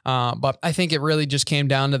game. But I think it really just came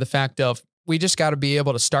down to the fact of, we just got to be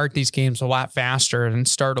able to start these games a lot faster and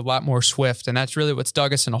start a lot more swift. And that's really what's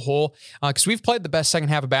dug us in a hole, because we've played the best second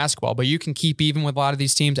half of basketball, but you can keep even with a lot of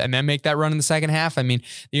these teams and then make that run in the second half. I mean,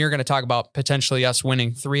 you're going to talk about potentially us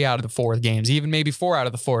winning 3 out of the 4 games, even maybe 4 out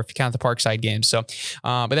of the 4 if you count the Parkside games. So,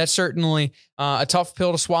 but that's certainly a tough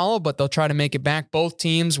pill to swallow, but they'll try to make it back. Both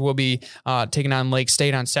teams will be taking on Lake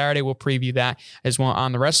State on Saturday. We'll preview that as well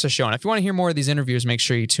on the rest of the show. And if you want to hear more of these interviews, make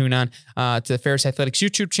sure you tune on to the Ferris Athletics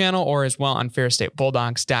YouTube channel, or as well on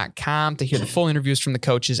FerrisStateBulldogs.com to hear the full interviews from the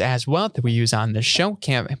coaches as well that we use on this show.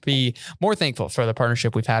 Can't be more thankful for the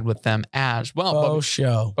partnership we've had with them as well.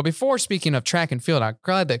 But before speaking of track and field, I'm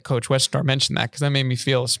glad that Coach Westendorp mentioned that, because that made me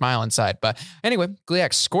feel a smile inside. But anyway,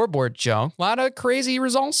 GLIAC scoreboard, Joe. A lot of crazy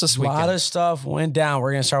results this weekend. A lot of stuff went down.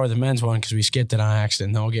 We're going to start with the men's one because we skipped it on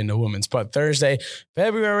accident. Then we'll get into women's. But Thursday,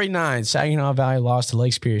 February 9th, Saginaw Valley lost to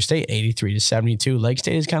Lake Superior State 83-72. Lake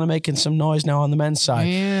State is kind of making some noise now on the men's side.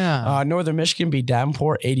 Yeah. Northern Michigan beat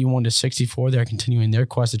Davenport 81-64. They're continuing their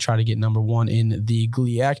quest to try to get number 1 in the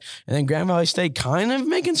GLIAC. And then Grand Valley State kind of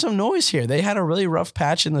making some noise here. They had a really rough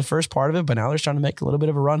patch in the first part of it, but now they're starting to make a little bit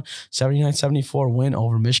of a run. 79-74 win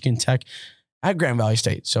over Michigan Tech at Grand Valley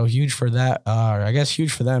State. So huge for that. I guess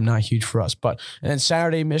huge for them, not huge for us. And then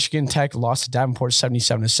Saturday, Michigan Tech lost to Davenport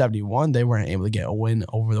 77-71. They weren't able to get a win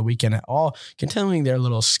over the weekend at all, continuing their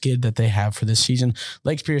little skid that they have for this season.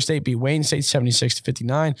 Lake Superior State beat Wayne State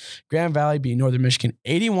 76-59. Grand Valley beat Northern Michigan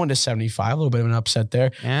 81-75. A little bit of an upset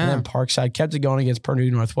there. Yeah. And then Parkside kept it going against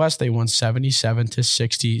Purdue Northwest. They won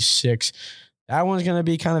 77-66. That one's going to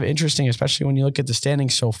be kind of interesting, especially when you look at the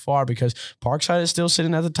standings so far, because Parkside is still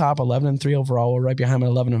sitting at the top, 11-3 overall. We're right behind them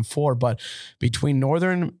at 11-4. But between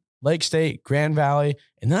Northern, Lake State, Grand Valley,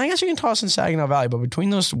 and then I guess you can toss in Saginaw Valley, but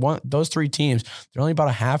between those 3 teams, they're only about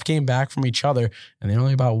a half game back from each other, and they're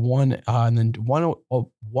only about one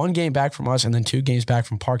game back from us, and then 2 games back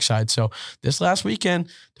from Parkside. So this last weekend,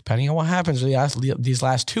 depending on what happens these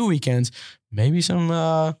last 2 weekends, maybe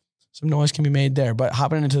some some noise can be made there. But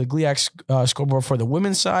hopping into the GLIAC scoreboard for the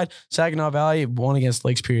women's side, Saginaw Valley won against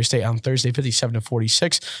Lake Superior State on Thursday,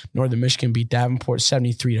 57-46. Northern Michigan beat Davenport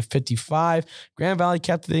 73-55. Grand Valley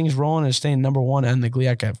kept things rolling and staying number one in the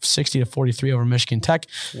GLIAC at 60-43 over Michigan Tech.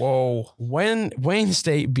 Whoa. When Wayne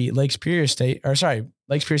State beat Lake Superior State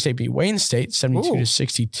beat Wayne State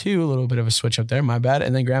 72-62. A little bit of a switch up there, my bad.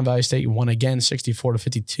 And then Grand Valley State won again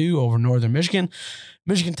 64-52 over Northern Michigan.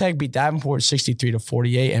 Michigan Tech beat Davenport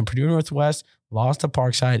 63-48, and Purdue Northwest lost to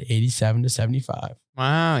Parkside 87-75.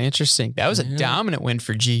 Wow, interesting. That was a dominant win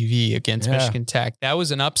for GV against Michigan Tech. That was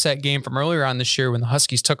an upset game from earlier on this year when the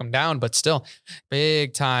Huskies took them down, but still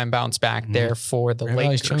big time bounce back there for the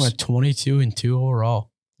Lakers. Grand Valley's 22-2 overall.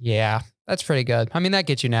 Yeah, that's pretty good. I mean, that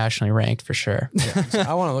gets you nationally ranked for sure.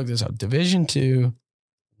 I want to look this up. Division II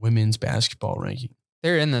women's basketball ranking.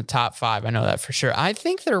 They're in the top 5. I know that for sure. I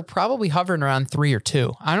think they're probably hovering around 3 or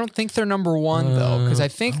 2. I don't think they're number 1 though, because I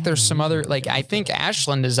think there's some other, like I think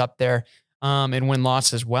Ashland is up there in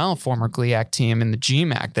win-loss as well, former GLIAC team in the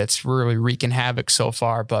GMAC that's really wreaking havoc so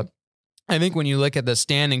far. But I think when you look at the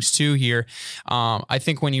standings too here, I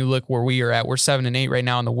think when you look where we are at, we're 7-8 right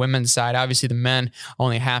now on the women's side. Obviously the men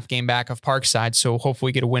only a half game back of Parkside. So hopefully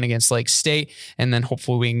we get a win against Lake State, and then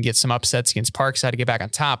hopefully we can get some upsets against Parkside to get back on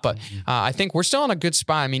top. But I think we're still in a good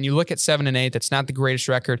spot. I mean, you look at 7-8, that's not the greatest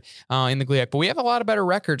record in the GLIAC, but we have a lot of better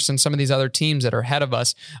records than some of these other teams that are ahead of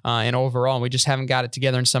us. And overall, we just haven't got it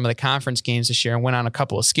together in some of the conference games this year and went on a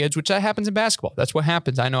couple of skids, which that happens in basketball. That's what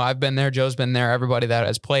happens. I know I've been there. Joe's been there. Everybody that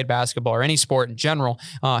has played basketball or any sport in general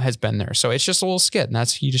has been there. So it's just a little skid, and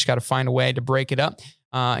that's, you just got to find a way to break it up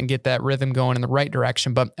and get that rhythm going in the right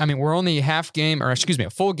direction. But I mean, we're only a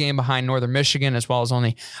full game behind Northern Michigan, as well as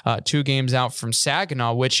only 2 games out from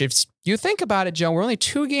Saginaw, which if you think about it, Joe, we're only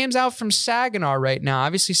 2 games out from Saginaw right now.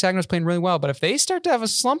 Obviously, Saginaw's playing really well, but if they start to have a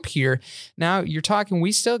slump here, now you're talking,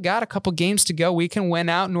 we still got a couple games to go. We can win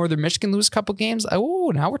out. Northern Michigan lose a couple games.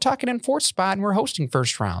 Oh, now we're talking in 4th spot and we're hosting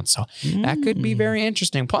first round. So that could be very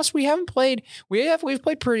interesting. Plus, we've played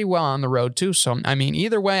pretty well on the road too. So, I mean,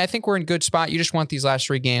 either way, I think we're in a good spot. You just want these last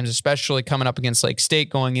 3 games, especially coming up against Lake State,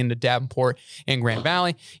 going into Davenport and Grand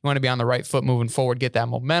Valley. You want to be on the right foot moving forward, get that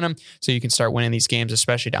momentum so you can start winning these games,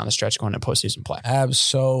 especially down the stretch going into postseason play.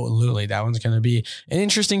 Absolutely. That one's going to be an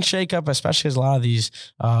interesting shakeup, especially as a lot of these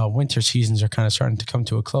winter seasons are kind of starting to come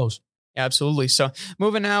to a close. Absolutely. So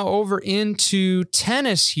moving now over into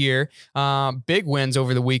tennis here. Big wins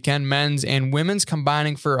over the weekend, men's and women's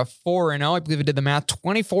combining for a 4-0. I believe I did the math,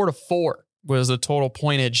 24-4. Was the total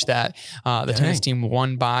pointage that the tennis team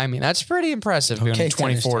won by. I mean, that's pretty impressive, doing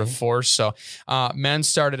 24-4. So men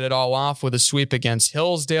started it all off with a sweep against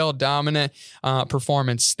Hillsdale, dominant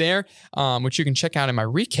performance there, which you can check out in my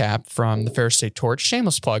recap from the Fair State Torch.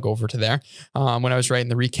 Shameless plug over to there. When I was writing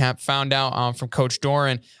the recap, found out from Coach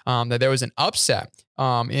Doran that there was an upset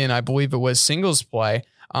in, I believe it was singles play.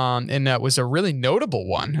 And that was a really notable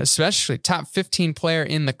one, especially top 15 player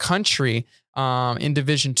in the country in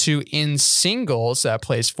Division II in singles that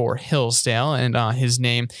plays for Hillsdale. And his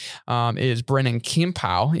name is Brennan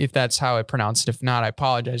Kimpau, if that's how I pronounce it. If not, I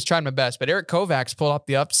apologize. Tried my best. But Eric Kovacs pulled up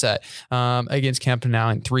the upset against Campanile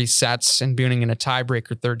in 3 sets and Buning in a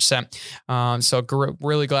tiebreaker 3rd set. So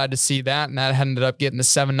really glad to see that. And that ended up getting the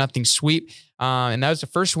 7-0 sweep. And that was the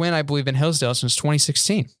first win, I believe, in Hillsdale since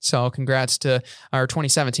 2016. So congrats to our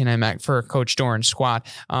 2017, I meant, for Coach Doran's squad.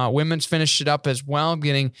 Women's finished it up as well,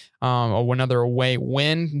 getting another away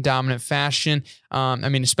win, dominant fashion. I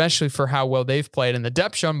mean, especially for how well they've played and the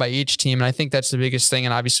depth shown by each team. And I think that's the biggest thing.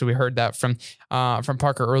 And obviously we heard that from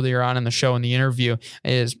Parker earlier on in the show in the interview.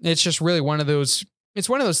 It's just really one of those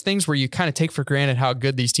things where you kind of take for granted how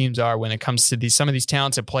good these teams are when it comes to some of these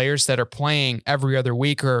talented players that are playing every other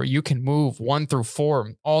week, or you can move 1 through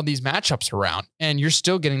 4, all these matchups around, and you're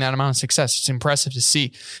still getting that amount of success. It's impressive to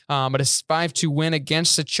see. But a 5-2 win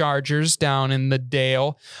against the Chargers down in the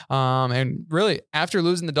Dale. And really, after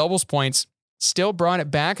losing the doubles points, still brought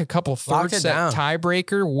it back, a couple of 3rd set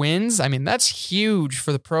tiebreaker wins. I mean, that's huge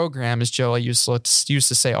for the program, as Joe used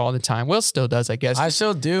to say all the time. Will still does, I guess. I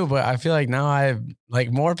still do, but I feel like now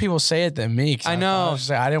more people say it than me. I know.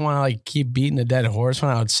 I didn't want to keep beating a dead horse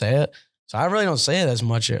when I would say it. So I really don't say it as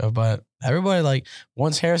much, but everybody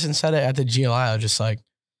once Harrison said it at the GLI, I was just like,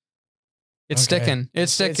 It's sticking.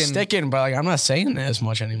 It's sticking. It's sticking, but like I'm not saying that as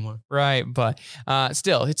much anymore. Right, but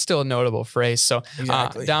still, it's still a notable phrase. So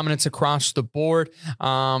Exactly. dominance across the board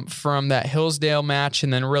from that Hillsdale match,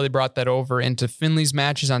 and then really brought that over into Finley's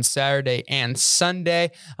matches on Saturday and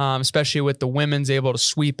Sunday, especially with the women's able to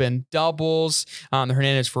sweep in doubles. The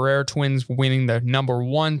Hernandez-Ferrer twins winning the number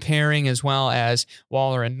 1 pairing, as well as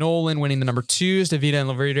Waller and Nolan winning the number 2s, DeVita and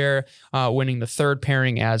Laverdere winning the 3rd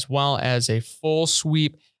pairing, as well as a full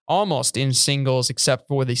sweep almost in singles, except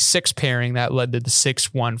for the 6 pairing that led to the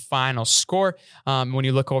 6-1 final score. When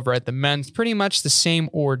you look over at the men's, pretty much the same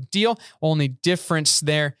ordeal, only difference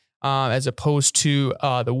there as opposed to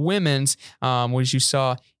the women's, which you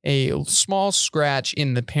saw a small scratch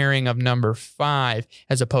in the pairing of number 5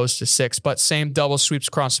 as opposed to 6, but same double sweeps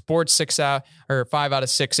across the board, 5 out of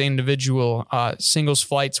 6 individual singles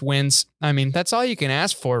flights wins. I mean, that's all you can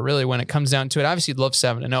ask for really when it comes down to it. Obviously, you'd love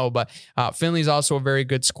 7-0, but Finley's also a very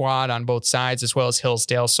good squad on both sides, as well as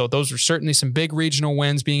Hillsdale. So those are certainly some big regional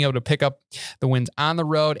wins, being able to pick up the wins on the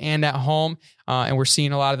road and at home. And we're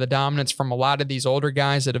seeing a lot of the dominance from a lot of these older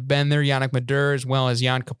guys that have been there, Yannick Madur, as well as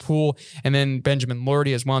Jan Kapoor, and then Benjamin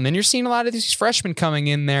Lordy as well. And then you're seeing a lot of these freshmen coming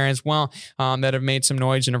in there as well that have made some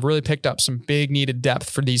noise and have really picked up some big needed depth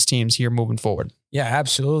for these teams here moving forward. Yeah,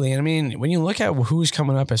 absolutely. And I mean, when you look at who's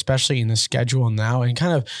coming up, especially in the schedule now, and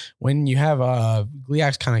kind of when you have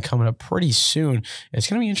GLIACs kind of coming up pretty soon, it's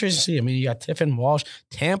going to be interesting to see. I mean, you got Tiffin, Walsh.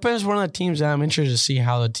 Tampa is one of the teams that I'm interested to see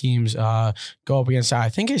how the teams go up against. I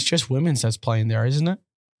think it's just women's that's playing there, isn't it?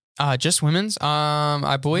 Just women's,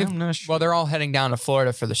 I believe. I'm not sure. Well, they're all heading down to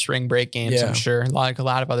Florida for the spring break games, Yeah. I'm sure, like a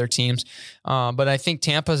lot of other teams. But I think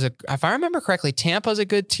if I remember correctly, Tampa's a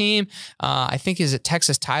good team. I think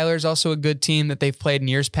Texas Tyler is also a good team that they've played in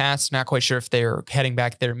years past. Not quite sure if they're heading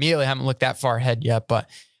back there immediately. I haven't looked that far ahead yet, but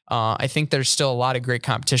I think there's still a lot of great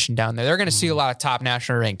competition down there. They're going to see a lot of top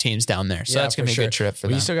national ranked teams down there. So that's going to be a good trip for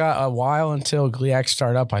them. We still got a while until GLIACs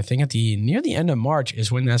start up. I think near the end of March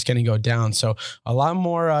is when that's going to go down. So a lot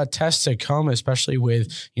more tests to come, especially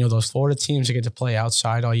with, those Florida teams that get to play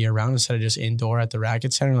outside all year round instead of just indoor at the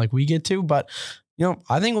Racket Center like we get to. But,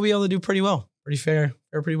 I think we'll be able to do pretty well.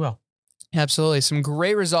 Pretty well. Absolutely. Some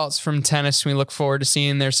great results from tennis. We look forward to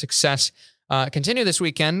seeing their success continue this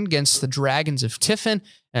weekend against the Dragons of Tiffin,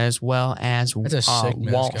 as well as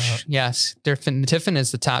Walsh. Yes, Tiffin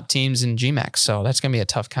is the top teams in GMAX, so that's going to be a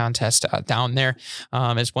tough contest down there,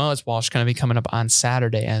 as well as Walsh going to be coming up on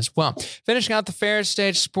Saturday as well. Finishing out the Fair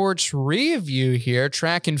Stage Sports Review here,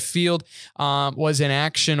 track and field was in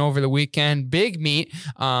action over the weekend. Big meet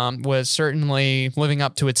was certainly living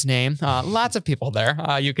up to its name. Lots of people there,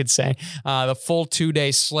 you could say. The full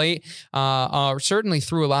 2-day slate certainly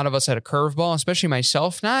threw a lot of us at a curveball, especially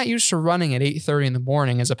myself. Not used to running at 8:30 in the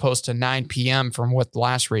morning as opposed to 9 p.m. from what the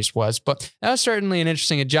last race was. But that was certainly an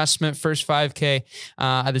interesting adjustment. First 5K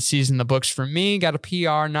of the season, the books for me. Got a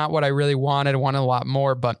PR, not what I really wanted. I wanted a lot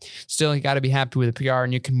more, but still you got to be happy with the PR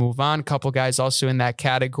and you can move on. A couple guys also in that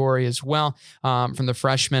category as well, from the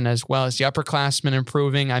freshmen as well as the upperclassmen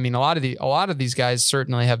improving. I mean, a lot of these guys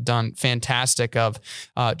certainly have done fantastic of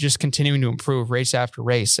just continuing to improve race after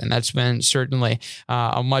race. And that's been certainly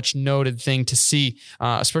a much noted thing to see,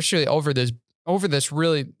 especially over this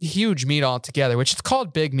really huge meet altogether, which is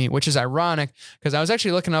called Big Meet, which is ironic because I was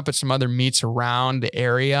actually looking up at some other meets around the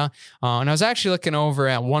area. And I was actually looking over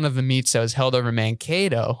at one of the meets that was held over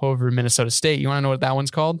Mankato over in Minnesota State. You want to know what that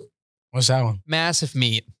one's called? What's that one? Massive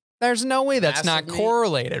Meet. There's no way that's not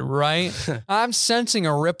correlated, right? I'm sensing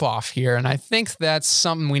a ripoff here, and I think that's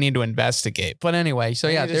something we need to investigate. But anyway, so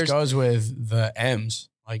yeah, it goes with the M's,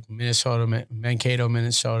 like Mankato,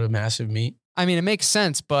 Minnesota, massive meet. I mean, it makes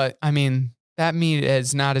sense, but I mean, that meet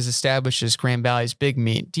is not as established as Grand Valley's Big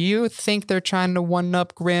Meet. Do you think they're trying to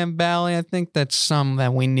one-up Grand Valley? I think that's something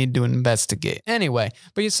that we need to investigate. Anyway,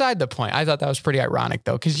 but beside the point, I thought that was pretty ironic,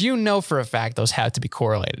 though, because for a fact those have to be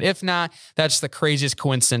correlated. If not, that's the craziest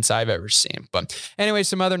coincidence I've ever seen. But anyway,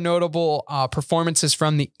 some other notable performances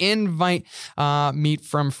from the invite meet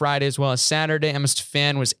from Friday as well as Saturday. Emma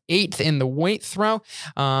Stefan was 8th in the weight throw.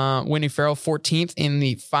 Whitney Farrell 14th in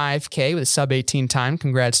the 5K with a sub-18 time.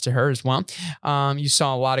 Congrats to her as well. You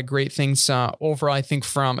saw a lot of great things overall, I think,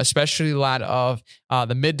 from especially a lot of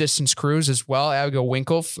the mid-distance crews as well. Abigail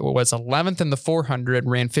Winkle was 11th in the 400,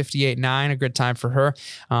 ran 58.9, a good time for her,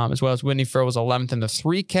 as well as Whitney Farrell was 11th in the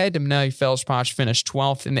 3K. Demanelli Felsposh finished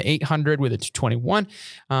 12th in the 800 with a 221.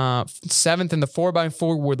 7th in the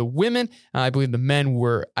 4x4 were the women. I believe the men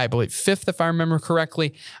were, 5th, if I remember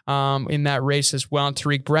correctly, in that race as well.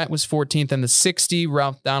 Tariq Brett was 14th in the 60.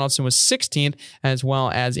 Ralph Donaldson was 16th, as well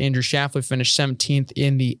as Andrew Schaffley finished finished 17th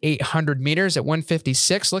in the 800 meters at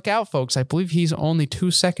 156. Look out, folks. I believe he's only 2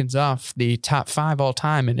 seconds off the top 5 all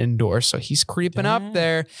time in indoor. So he's creeping up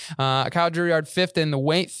there. Kyle Juilliard 5th in the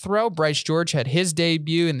weight throw. Bryce George had his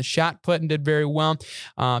debut in the shot put and did very well.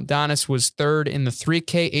 Donis was 3rd in the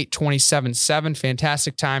 3K, 8:27.7.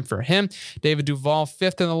 Fantastic time for him. David Duval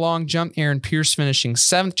 5th in the long jump. Aaron Pierce finishing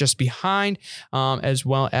 7th just behind, as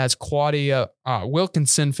well as Claudia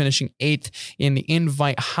Wilkinson finishing 8th in the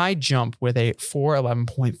invite high jump with a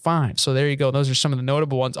 4:11.5. So there you go. Those are some of the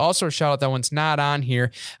notable ones. Also, a shout out, that one's not on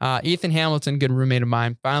here. Ethan Hamilton, good roommate of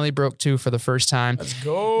mine, finally broke 2 for the first time. Let's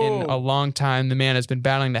go. In a long time. The man has been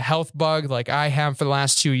battling the health bug like I have for the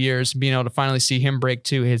last 2 years. Being able to finally see him break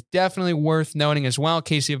 2 is definitely worth noting as well.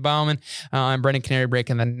 Casey Bauman and Brendan Canary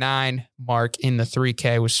breaking the 9 mark in the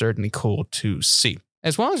 3K was certainly cool to see.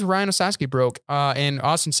 As well as Ryan Osowski broke and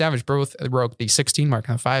Austin Savage both broke the 16 mark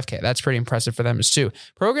on the 5K. That's pretty impressive for them as too.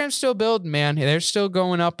 Program's still building, man. They're still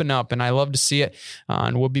going up, and I love to see it.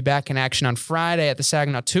 And we'll be back in action on Friday at the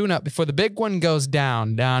Saginaw Tune-Up before the big one goes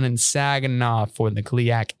down in Saginaw for the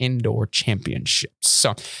GLIAC Indoor Championships.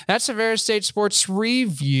 So that's the Vera State Sports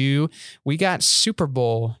Review. We got Super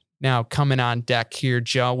Bowl now coming on deck here,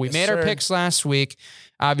 Joe. We made our picks last week.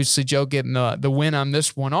 Obviously, Joe getting the win on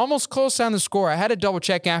this one. Almost close on the score. I had to double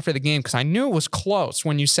check after the game because I knew it was close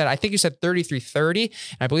when you said, I think you said 33-30,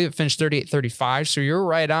 and I believe it finished 38-35. So you're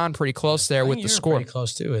right on pretty close there with the score. Pretty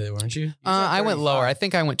close too with it, weren't you? I went lower. I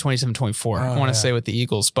think I went 27-24. I want to say with the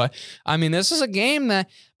Eagles. But, I mean, this is a game that,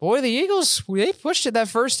 boy, the Eagles, they pushed it that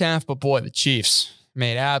first half, but, boy, the Chiefs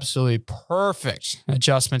made absolutely perfect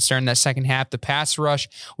adjustments during that second half. The pass rush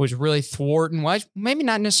was really thwarting. Well, maybe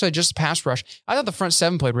not necessarily just the pass rush. I thought the front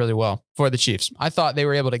 7 played really well for the Chiefs. I thought they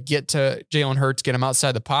were able to get to Jalen Hurts, get him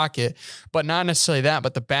outside the pocket, but not necessarily that.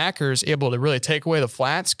 But the backers able to really take away the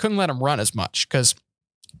flats, couldn't let him run as much because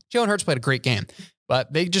Jalen Hurts played a great game,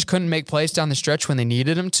 but they just couldn't make plays down the stretch when they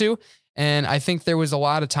needed him to. And I think there was a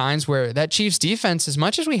lot of times where that Chiefs defense, as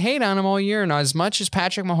much as we hate on him all year and as much as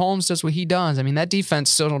Patrick Mahomes does what he does, I mean, that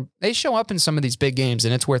defense still, they show up in some of these big games,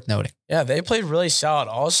 and it's worth noting. Yeah, they played really solid.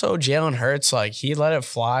 Also, Jalen Hurts, like, he let it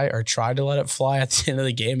fly or tried to let it fly at the end of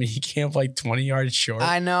the game, and he came up like 20 yards short.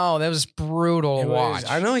 I know. That was brutal to watch.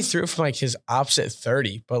 I know he threw from like his opposite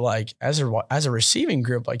 30, but like as a receiving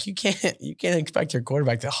group, like you can't expect your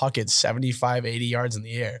quarterback to huck it 75, 80 yards in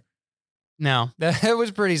the air. No, that was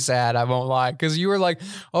pretty sad. I won't lie. Because you were like,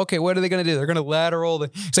 okay, what are they going to do? They're going to lateral.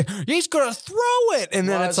 It's like, he's going to throw it. And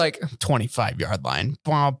then it's like 25-yard line.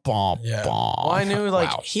 Bah, bah, yeah. bah. Well, I knew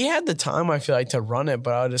like he had the time, I feel like, to run it,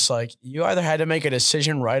 but I was just like, you either had to make a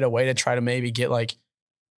decision right away to try to maybe get like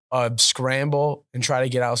a scramble and try to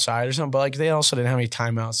get outside or something. But like they also didn't have any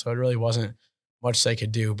timeouts, so it really wasn't much they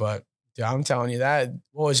could do. But dude, I'm telling you that,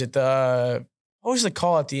 what was the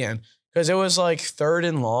call at the end? Because it was like 3rd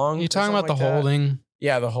and long. You talking about like the holding?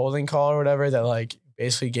 Yeah, the holding call or whatever that like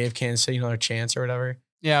basically gave Kansas City another chance or whatever.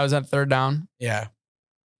 Yeah, it was that 3rd down. Yeah.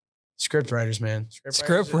 Script writers, man.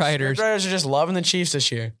 Script writers are just loving the Chiefs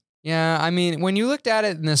this year. Yeah, I mean, when you looked at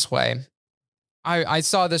it in this way, I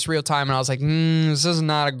saw this real time and I was like, this is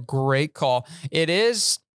not a great call. It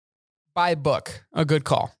is, by book, a good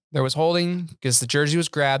call. There was holding because the jersey was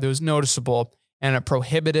grabbed. It was noticeable. And it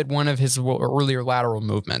prohibited one of his earlier lateral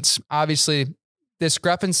movements. Obviously,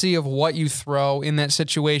 discrepancy of what you throw in that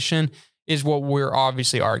situation is what we're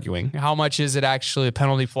obviously arguing. How much is it actually a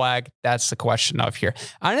penalty flag? That's the question of here.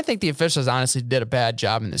 I didn't think the officials honestly did a bad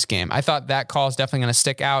job in this game. I thought that call is definitely going to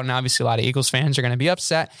stick out, and obviously a lot of Eagles fans are going to be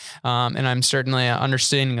upset, and I'm certainly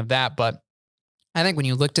understanding of that. But I think when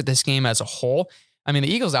you looked at this game as a whole, I mean,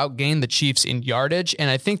 the Eagles outgained the Chiefs in yardage, and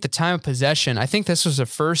I think the time of possession, I think this was the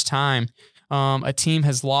first time a team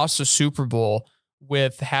has lost a Super Bowl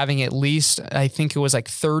with having at least, I think it was like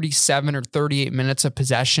 37 or 38 minutes of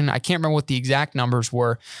possession. I can't remember what the exact numbers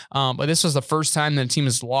were, but this was the first time that a team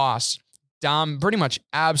has lost, pretty much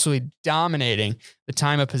absolutely dominating the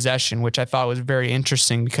time of possession, which I thought was very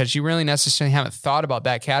interesting because you really necessarily haven't thought about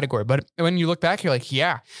that category. But when you look back, you're like,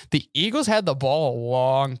 yeah, the Eagles had the ball a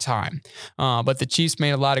long time, but the Chiefs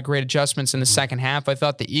made a lot of great adjustments in the second half. I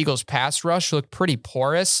thought the Eagles pass rush looked pretty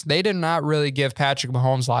porous. They did not really give Patrick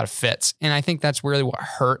Mahomes a lot of fits. And I think that's really what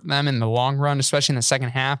hurt them in the long run, especially in the second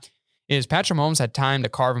half. Is Patrick Mahomes had time to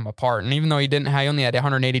carve him apart. And even though he only had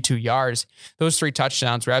 182 yards, those 3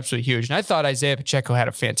 touchdowns were absolutely huge. And I thought Isaiah Pacheco had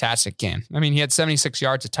a fantastic game. I mean, he had 76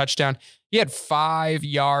 yards a touchdown. He had 5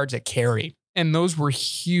 yards a carry. And those were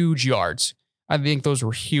huge yards. I think those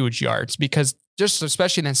were huge yards because just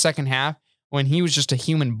especially in that second half, when he was just a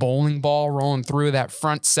human bowling ball rolling through that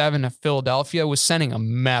front 7 of Philadelphia, was sending a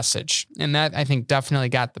message. And that, I think, definitely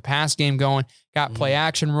got the pass game going, got play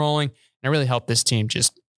action rolling. And it really helped this team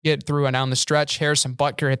just get through and down the stretch. Harrison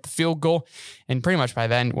Butker hit the field goal. And pretty much by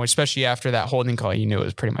then, especially after that holding call, you knew it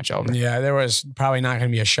was pretty much over. Yeah, there was probably not going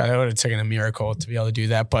to be a shot. It would have taken a miracle to be able to do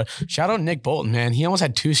that. But shout out Nick Bolton, man. He almost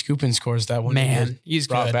had 2 scooping scores that one. Man, he's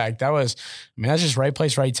brought good. back. That was, that's just right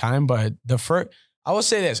place, right time. But I will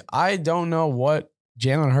say this. I don't know what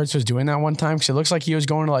Jalen Hurts was doing that one time because it looks like he was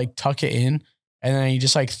going to like tuck it in and then he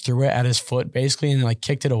just like threw it at his foot basically and like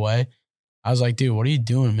kicked it away. I was like, dude, what are you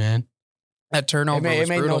doing, man? That turnover was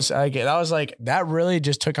brutal. That really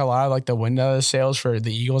just took a lot of like the wind out of the sails for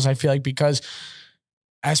the Eagles, I feel like, because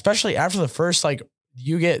especially after the first, like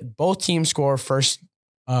you get both teams score first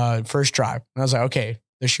drive. And I was like, okay,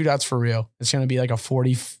 the shootout's for real. It's going to be like a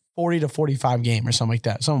 40 to 45 game or something like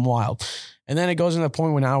that. Something wild. And then it goes into the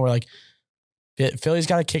point where now we're like, Philly's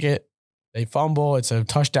got to kick it. They fumble. It's a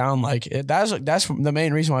touchdown. That's the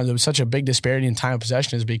main reason why there was such a big disparity in time of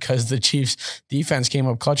possession is because the Chiefs defense came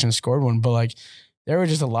up clutch and scored one. But like there were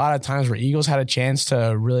just a lot of times where Eagles had a chance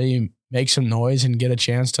to really make some noise and get a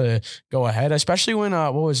chance to go ahead, especially when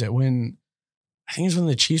when I think it was when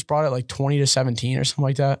the Chiefs brought it like 20-17 or something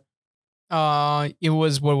like that. It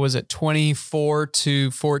was,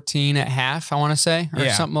 24-14 at half, I want to say, or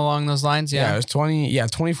something along those lines. Yeah. It was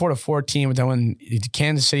 24-14. But then when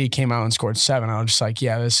Kansas City came out and scored 7, I was just like,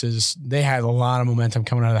 they had a lot of momentum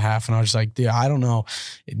coming out of the half. And I was just like, dude, I don't know.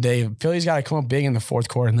 Philly's got to come up big in the fourth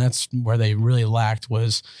quarter. And that's where they really lacked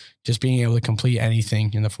was just being able to complete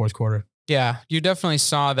anything in the fourth quarter. Yeah. You definitely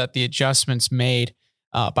saw that the adjustments made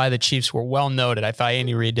by the Chiefs were well noted. I thought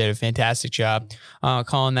Andy Reid did a fantastic job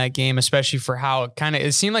calling that game, especially for how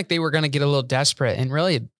it seemed like they were going to get a little desperate, and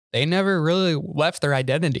really they never really left their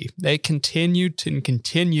identity. They continued to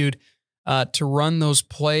run those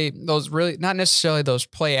really not necessarily those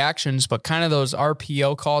play actions, but kind of those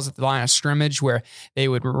RPO calls at the line of scrimmage where they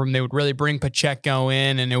would really bring Pacheco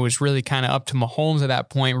in, and it was really kind of up to Mahomes at that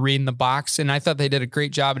point reading the box. And I thought they did a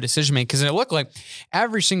great job of decision making because it looked like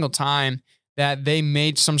every single time that they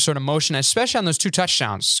made some sort of motion, especially on those 2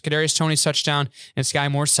 touchdowns, Kadarius Toney's touchdown and Sky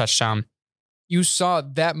Moore's touchdown. You saw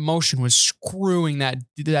that motion was screwing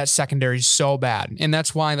that secondary so bad. And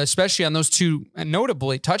that's why, especially on those 2, and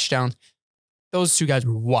notably touchdowns, those 2 guys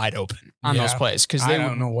were wide open on those plays. Because I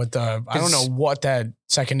don't know what that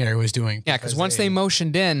secondary was doing. Yeah, because once they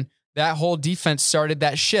motioned in, that whole defense started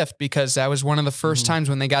that shift because that was one of the first times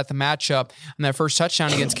when they got the matchup on that first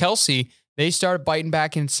touchdown against Kelsey. They started biting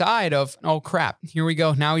back inside of, oh crap, here we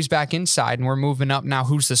go. Now he's back inside and we're moving up. Now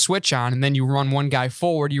who's the switch on? And then you run one guy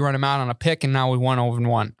forward, you run him out on a pick, and now we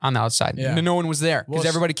 1-over-1 on the outside. Yeah. No one was there because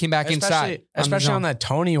everybody came back inside. Especially on that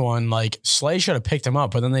Tony one, like Slay should have picked him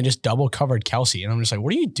up, but then they just double covered Kelsey. And I'm just like,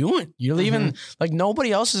 what are you doing? You're leaving, like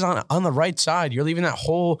nobody else is on the right side. You're leaving that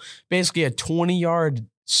whole, basically a 20-yard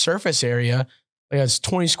surface area. Like it's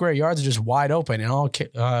 20 square yards are just wide open. And all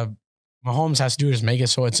Mahomes has to do is make it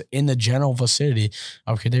so it's in the general vicinity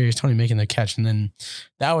of Kadarius Toney making the catch. And then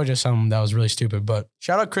that was just something that was really stupid. But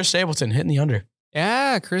shout out Chris Stapleton hitting the under.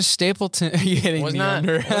 Yeah, Chris Stapleton hitting the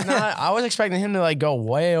under. I was expecting him to like go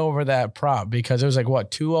way over that prop because it was like,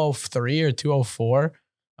 203 or 204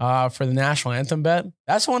 for the national anthem bet.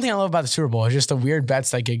 That's the one thing I love about the Super Bowl is just the weird bets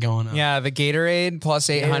that get going on. Yeah, the Gatorade plus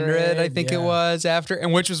 800, I think it was after,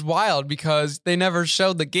 and which was wild because they never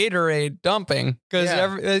showed the Gatorade dumping because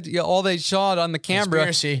all they showed on the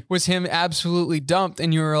camera was him absolutely dumped,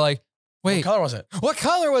 and you were like, wait, what color was it? What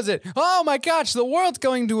color was it? Oh my gosh, the world's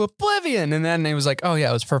going to oblivion. And then it was like, oh yeah,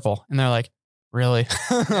 it was purple. And they're like, really?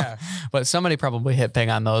 Yeah. But somebody probably hit big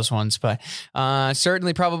on those ones. But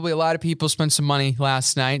certainly probably a lot of people spent some money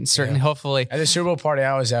last night, and certainly hopefully. At the Super Bowl party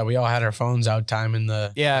I was at, we all had our phones out timing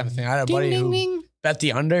the thing. I had a buddy who bet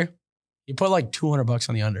the under. He put like $200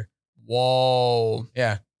 on the under. Whoa.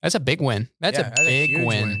 Yeah. That's a big win. That's a big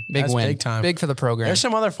win. Big win. Big time. Big for the program. There's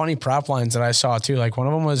some other funny prop lines that I saw too. Like one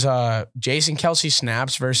of them was Jason Kelsey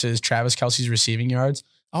snaps versus Travis Kelsey's receiving yards.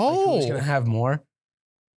 Oh. Who's going to have more?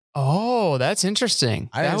 Oh, that's interesting.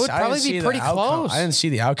 That would probably be pretty close. I didn't see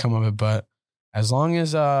the outcome of it, but as long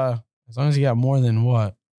as he got more than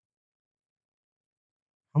what?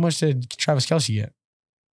 How much did Travis Kelsey get?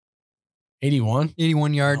 81?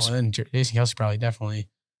 81 yards. Oh, then Jason Kelsey probably definitely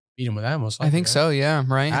beat him with that most likely. I think so, yeah,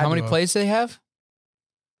 right? How many plays do they have?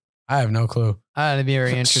 I have no clue. That'd be very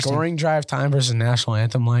interesting. Scoring drive time versus national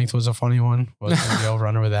anthem length was a funny one. Was the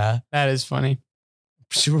over-under with that? That is funny.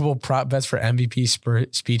 Super Bowl prop bets for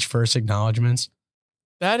MVP speech first acknowledgements.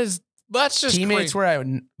 That's just teammates were at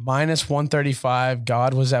minus 135.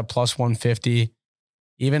 God was at plus 150.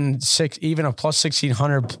 Even a plus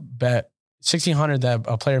 1600 bet, 1600 that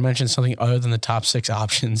a player mentioned something other than the top 6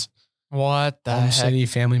 options. What the Home heck? city,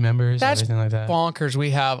 family members, That's everything like that. bonkers.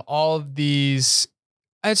 We have all of these.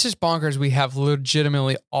 It's just bonkers. We have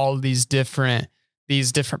legitimately all of these different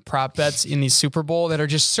prop bets in the Super Bowl that are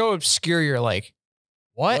just so obscure. You're like,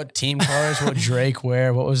 what team colors will Drake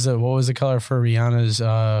wear? What was the color for Rihanna's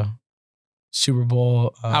Super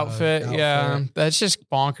Bowl outfit? Yeah, that's just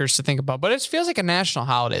bonkers to think about. But it feels like a national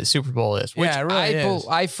holiday. The Super Bowl is, which Yeah, it really is.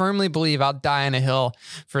 I firmly believe, I'll die on a hill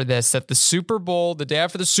for this, that the Super Bowl, the day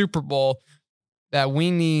after the Super Bowl, that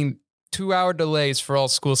we need 2-hour delays for all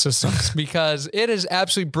school systems, because it is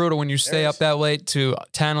absolutely brutal when you stay up that late to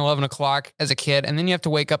 10, 11 o'clock as a kid, and then you have to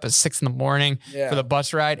wake up at 6 in the morning for the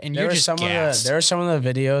bus ride, and you're just gassed. There are some of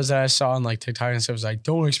the videos that I saw on like TikTok and stuff. It was like,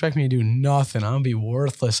 don't expect me to do nothing. I'm gonna be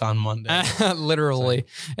worthless on Monday. Literally.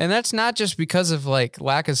 And that's not just because of like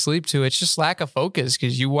lack of sleep too. It's just lack of focus,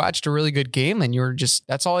 because you watched a really good game and you're just,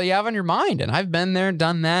 that's all you have on your mind. And I've been there,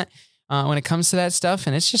 done that. When it comes to that stuff,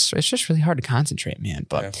 and it's just really hard to concentrate, man.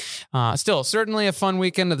 But still, certainly a fun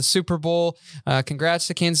weekend of the Super Bowl. Congrats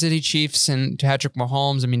to Kansas City Chiefs and Patrick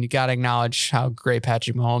Mahomes. I mean, you got to acknowledge how great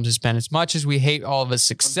Patrick Mahomes has been. As much as we hate all of his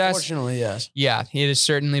success, Unfortunately, yes. Yeah, it has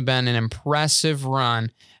certainly been an impressive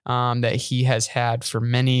run that he has had for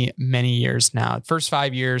many, many years now. The first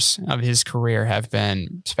 5 years of his career have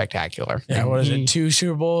been spectacular. Yeah, what is it? 2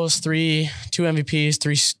 Super Bowls, 2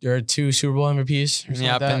 MVPs, 2 Super Bowl MVPs.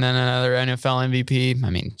 Yep, and then another NFL MVP. I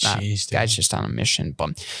mean, guy's just on a mission.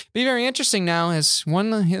 But be very interesting now, as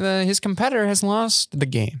his competitor has lost the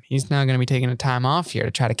game. He's now going to be taking a time off here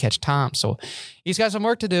to try to catch Tom. So he's got some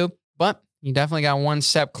work to do, but he definitely got one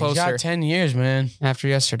step closer. He's got 10 years, man. After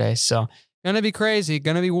yesterday. So going to be crazy,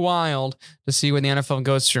 going to be wild to see where the NFL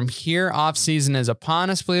goes from here. Off season is upon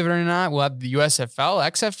us, believe it or not. We'll have the USFL,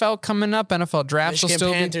 XFL coming up. NFL drafts will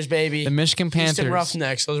still be. Panthers, baby. The Michigan Panthers. Houston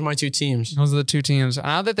Roughnecks. Those are my 2 teams. Those are the 2 teams.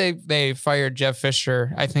 Now that they fired Jeff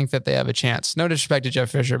Fisher, I think that they have a chance. No disrespect to Jeff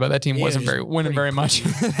Fisher, but that team wasn't winning very much.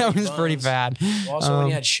 That was pretty bad. Also, when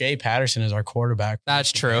you had Shea Patterson as our quarterback.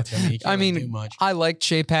 That's true. I mean, I liked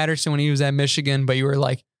Shea Patterson when he was at Michigan, but you were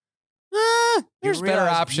like, there's better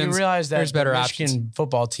options. You realize that there's better the Michigan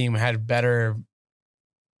football team had better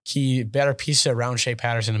pieces around Shea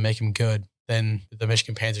Patterson to make him good than the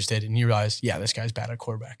Michigan Panthers did. And you realize, yeah, this guy's bad at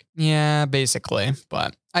quarterback. Yeah, basically.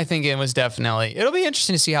 But I think it'll be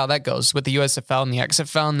interesting to see how that goes with the USFL and the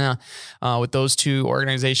XFL now, with those 2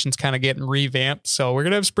 organizations kind of getting revamped. So we're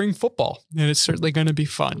going to have spring football, and it's certainly going to be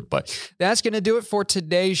fun. But that's going to do it for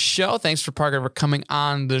today's show. Thanks for Parker for coming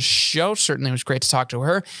on the show. Certainly it was great to talk to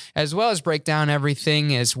her, as well as break down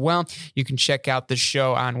everything as well. You can check out the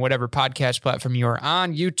show on whatever podcast platform you are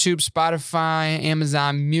on: YouTube, Spotify,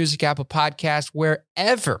 Amazon Music, Apple Podcasts,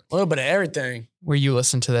 wherever. A little bit of everything. Where you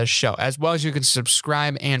listen to this show, as well as you can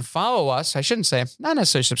subscribe and follow us. I shouldn't say not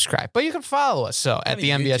necessarily subscribe, but you can follow us. So at the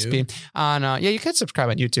MBSP on, you can subscribe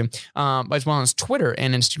on YouTube, as well as Twitter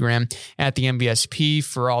and Instagram at the MBSP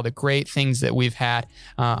for all the great things that we've had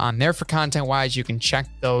on there for content wise. You can check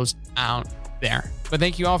those out there. But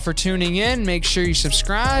thank you all for tuning in. Make sure you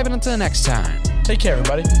subscribe, and until next time, take care,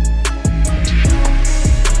 everybody.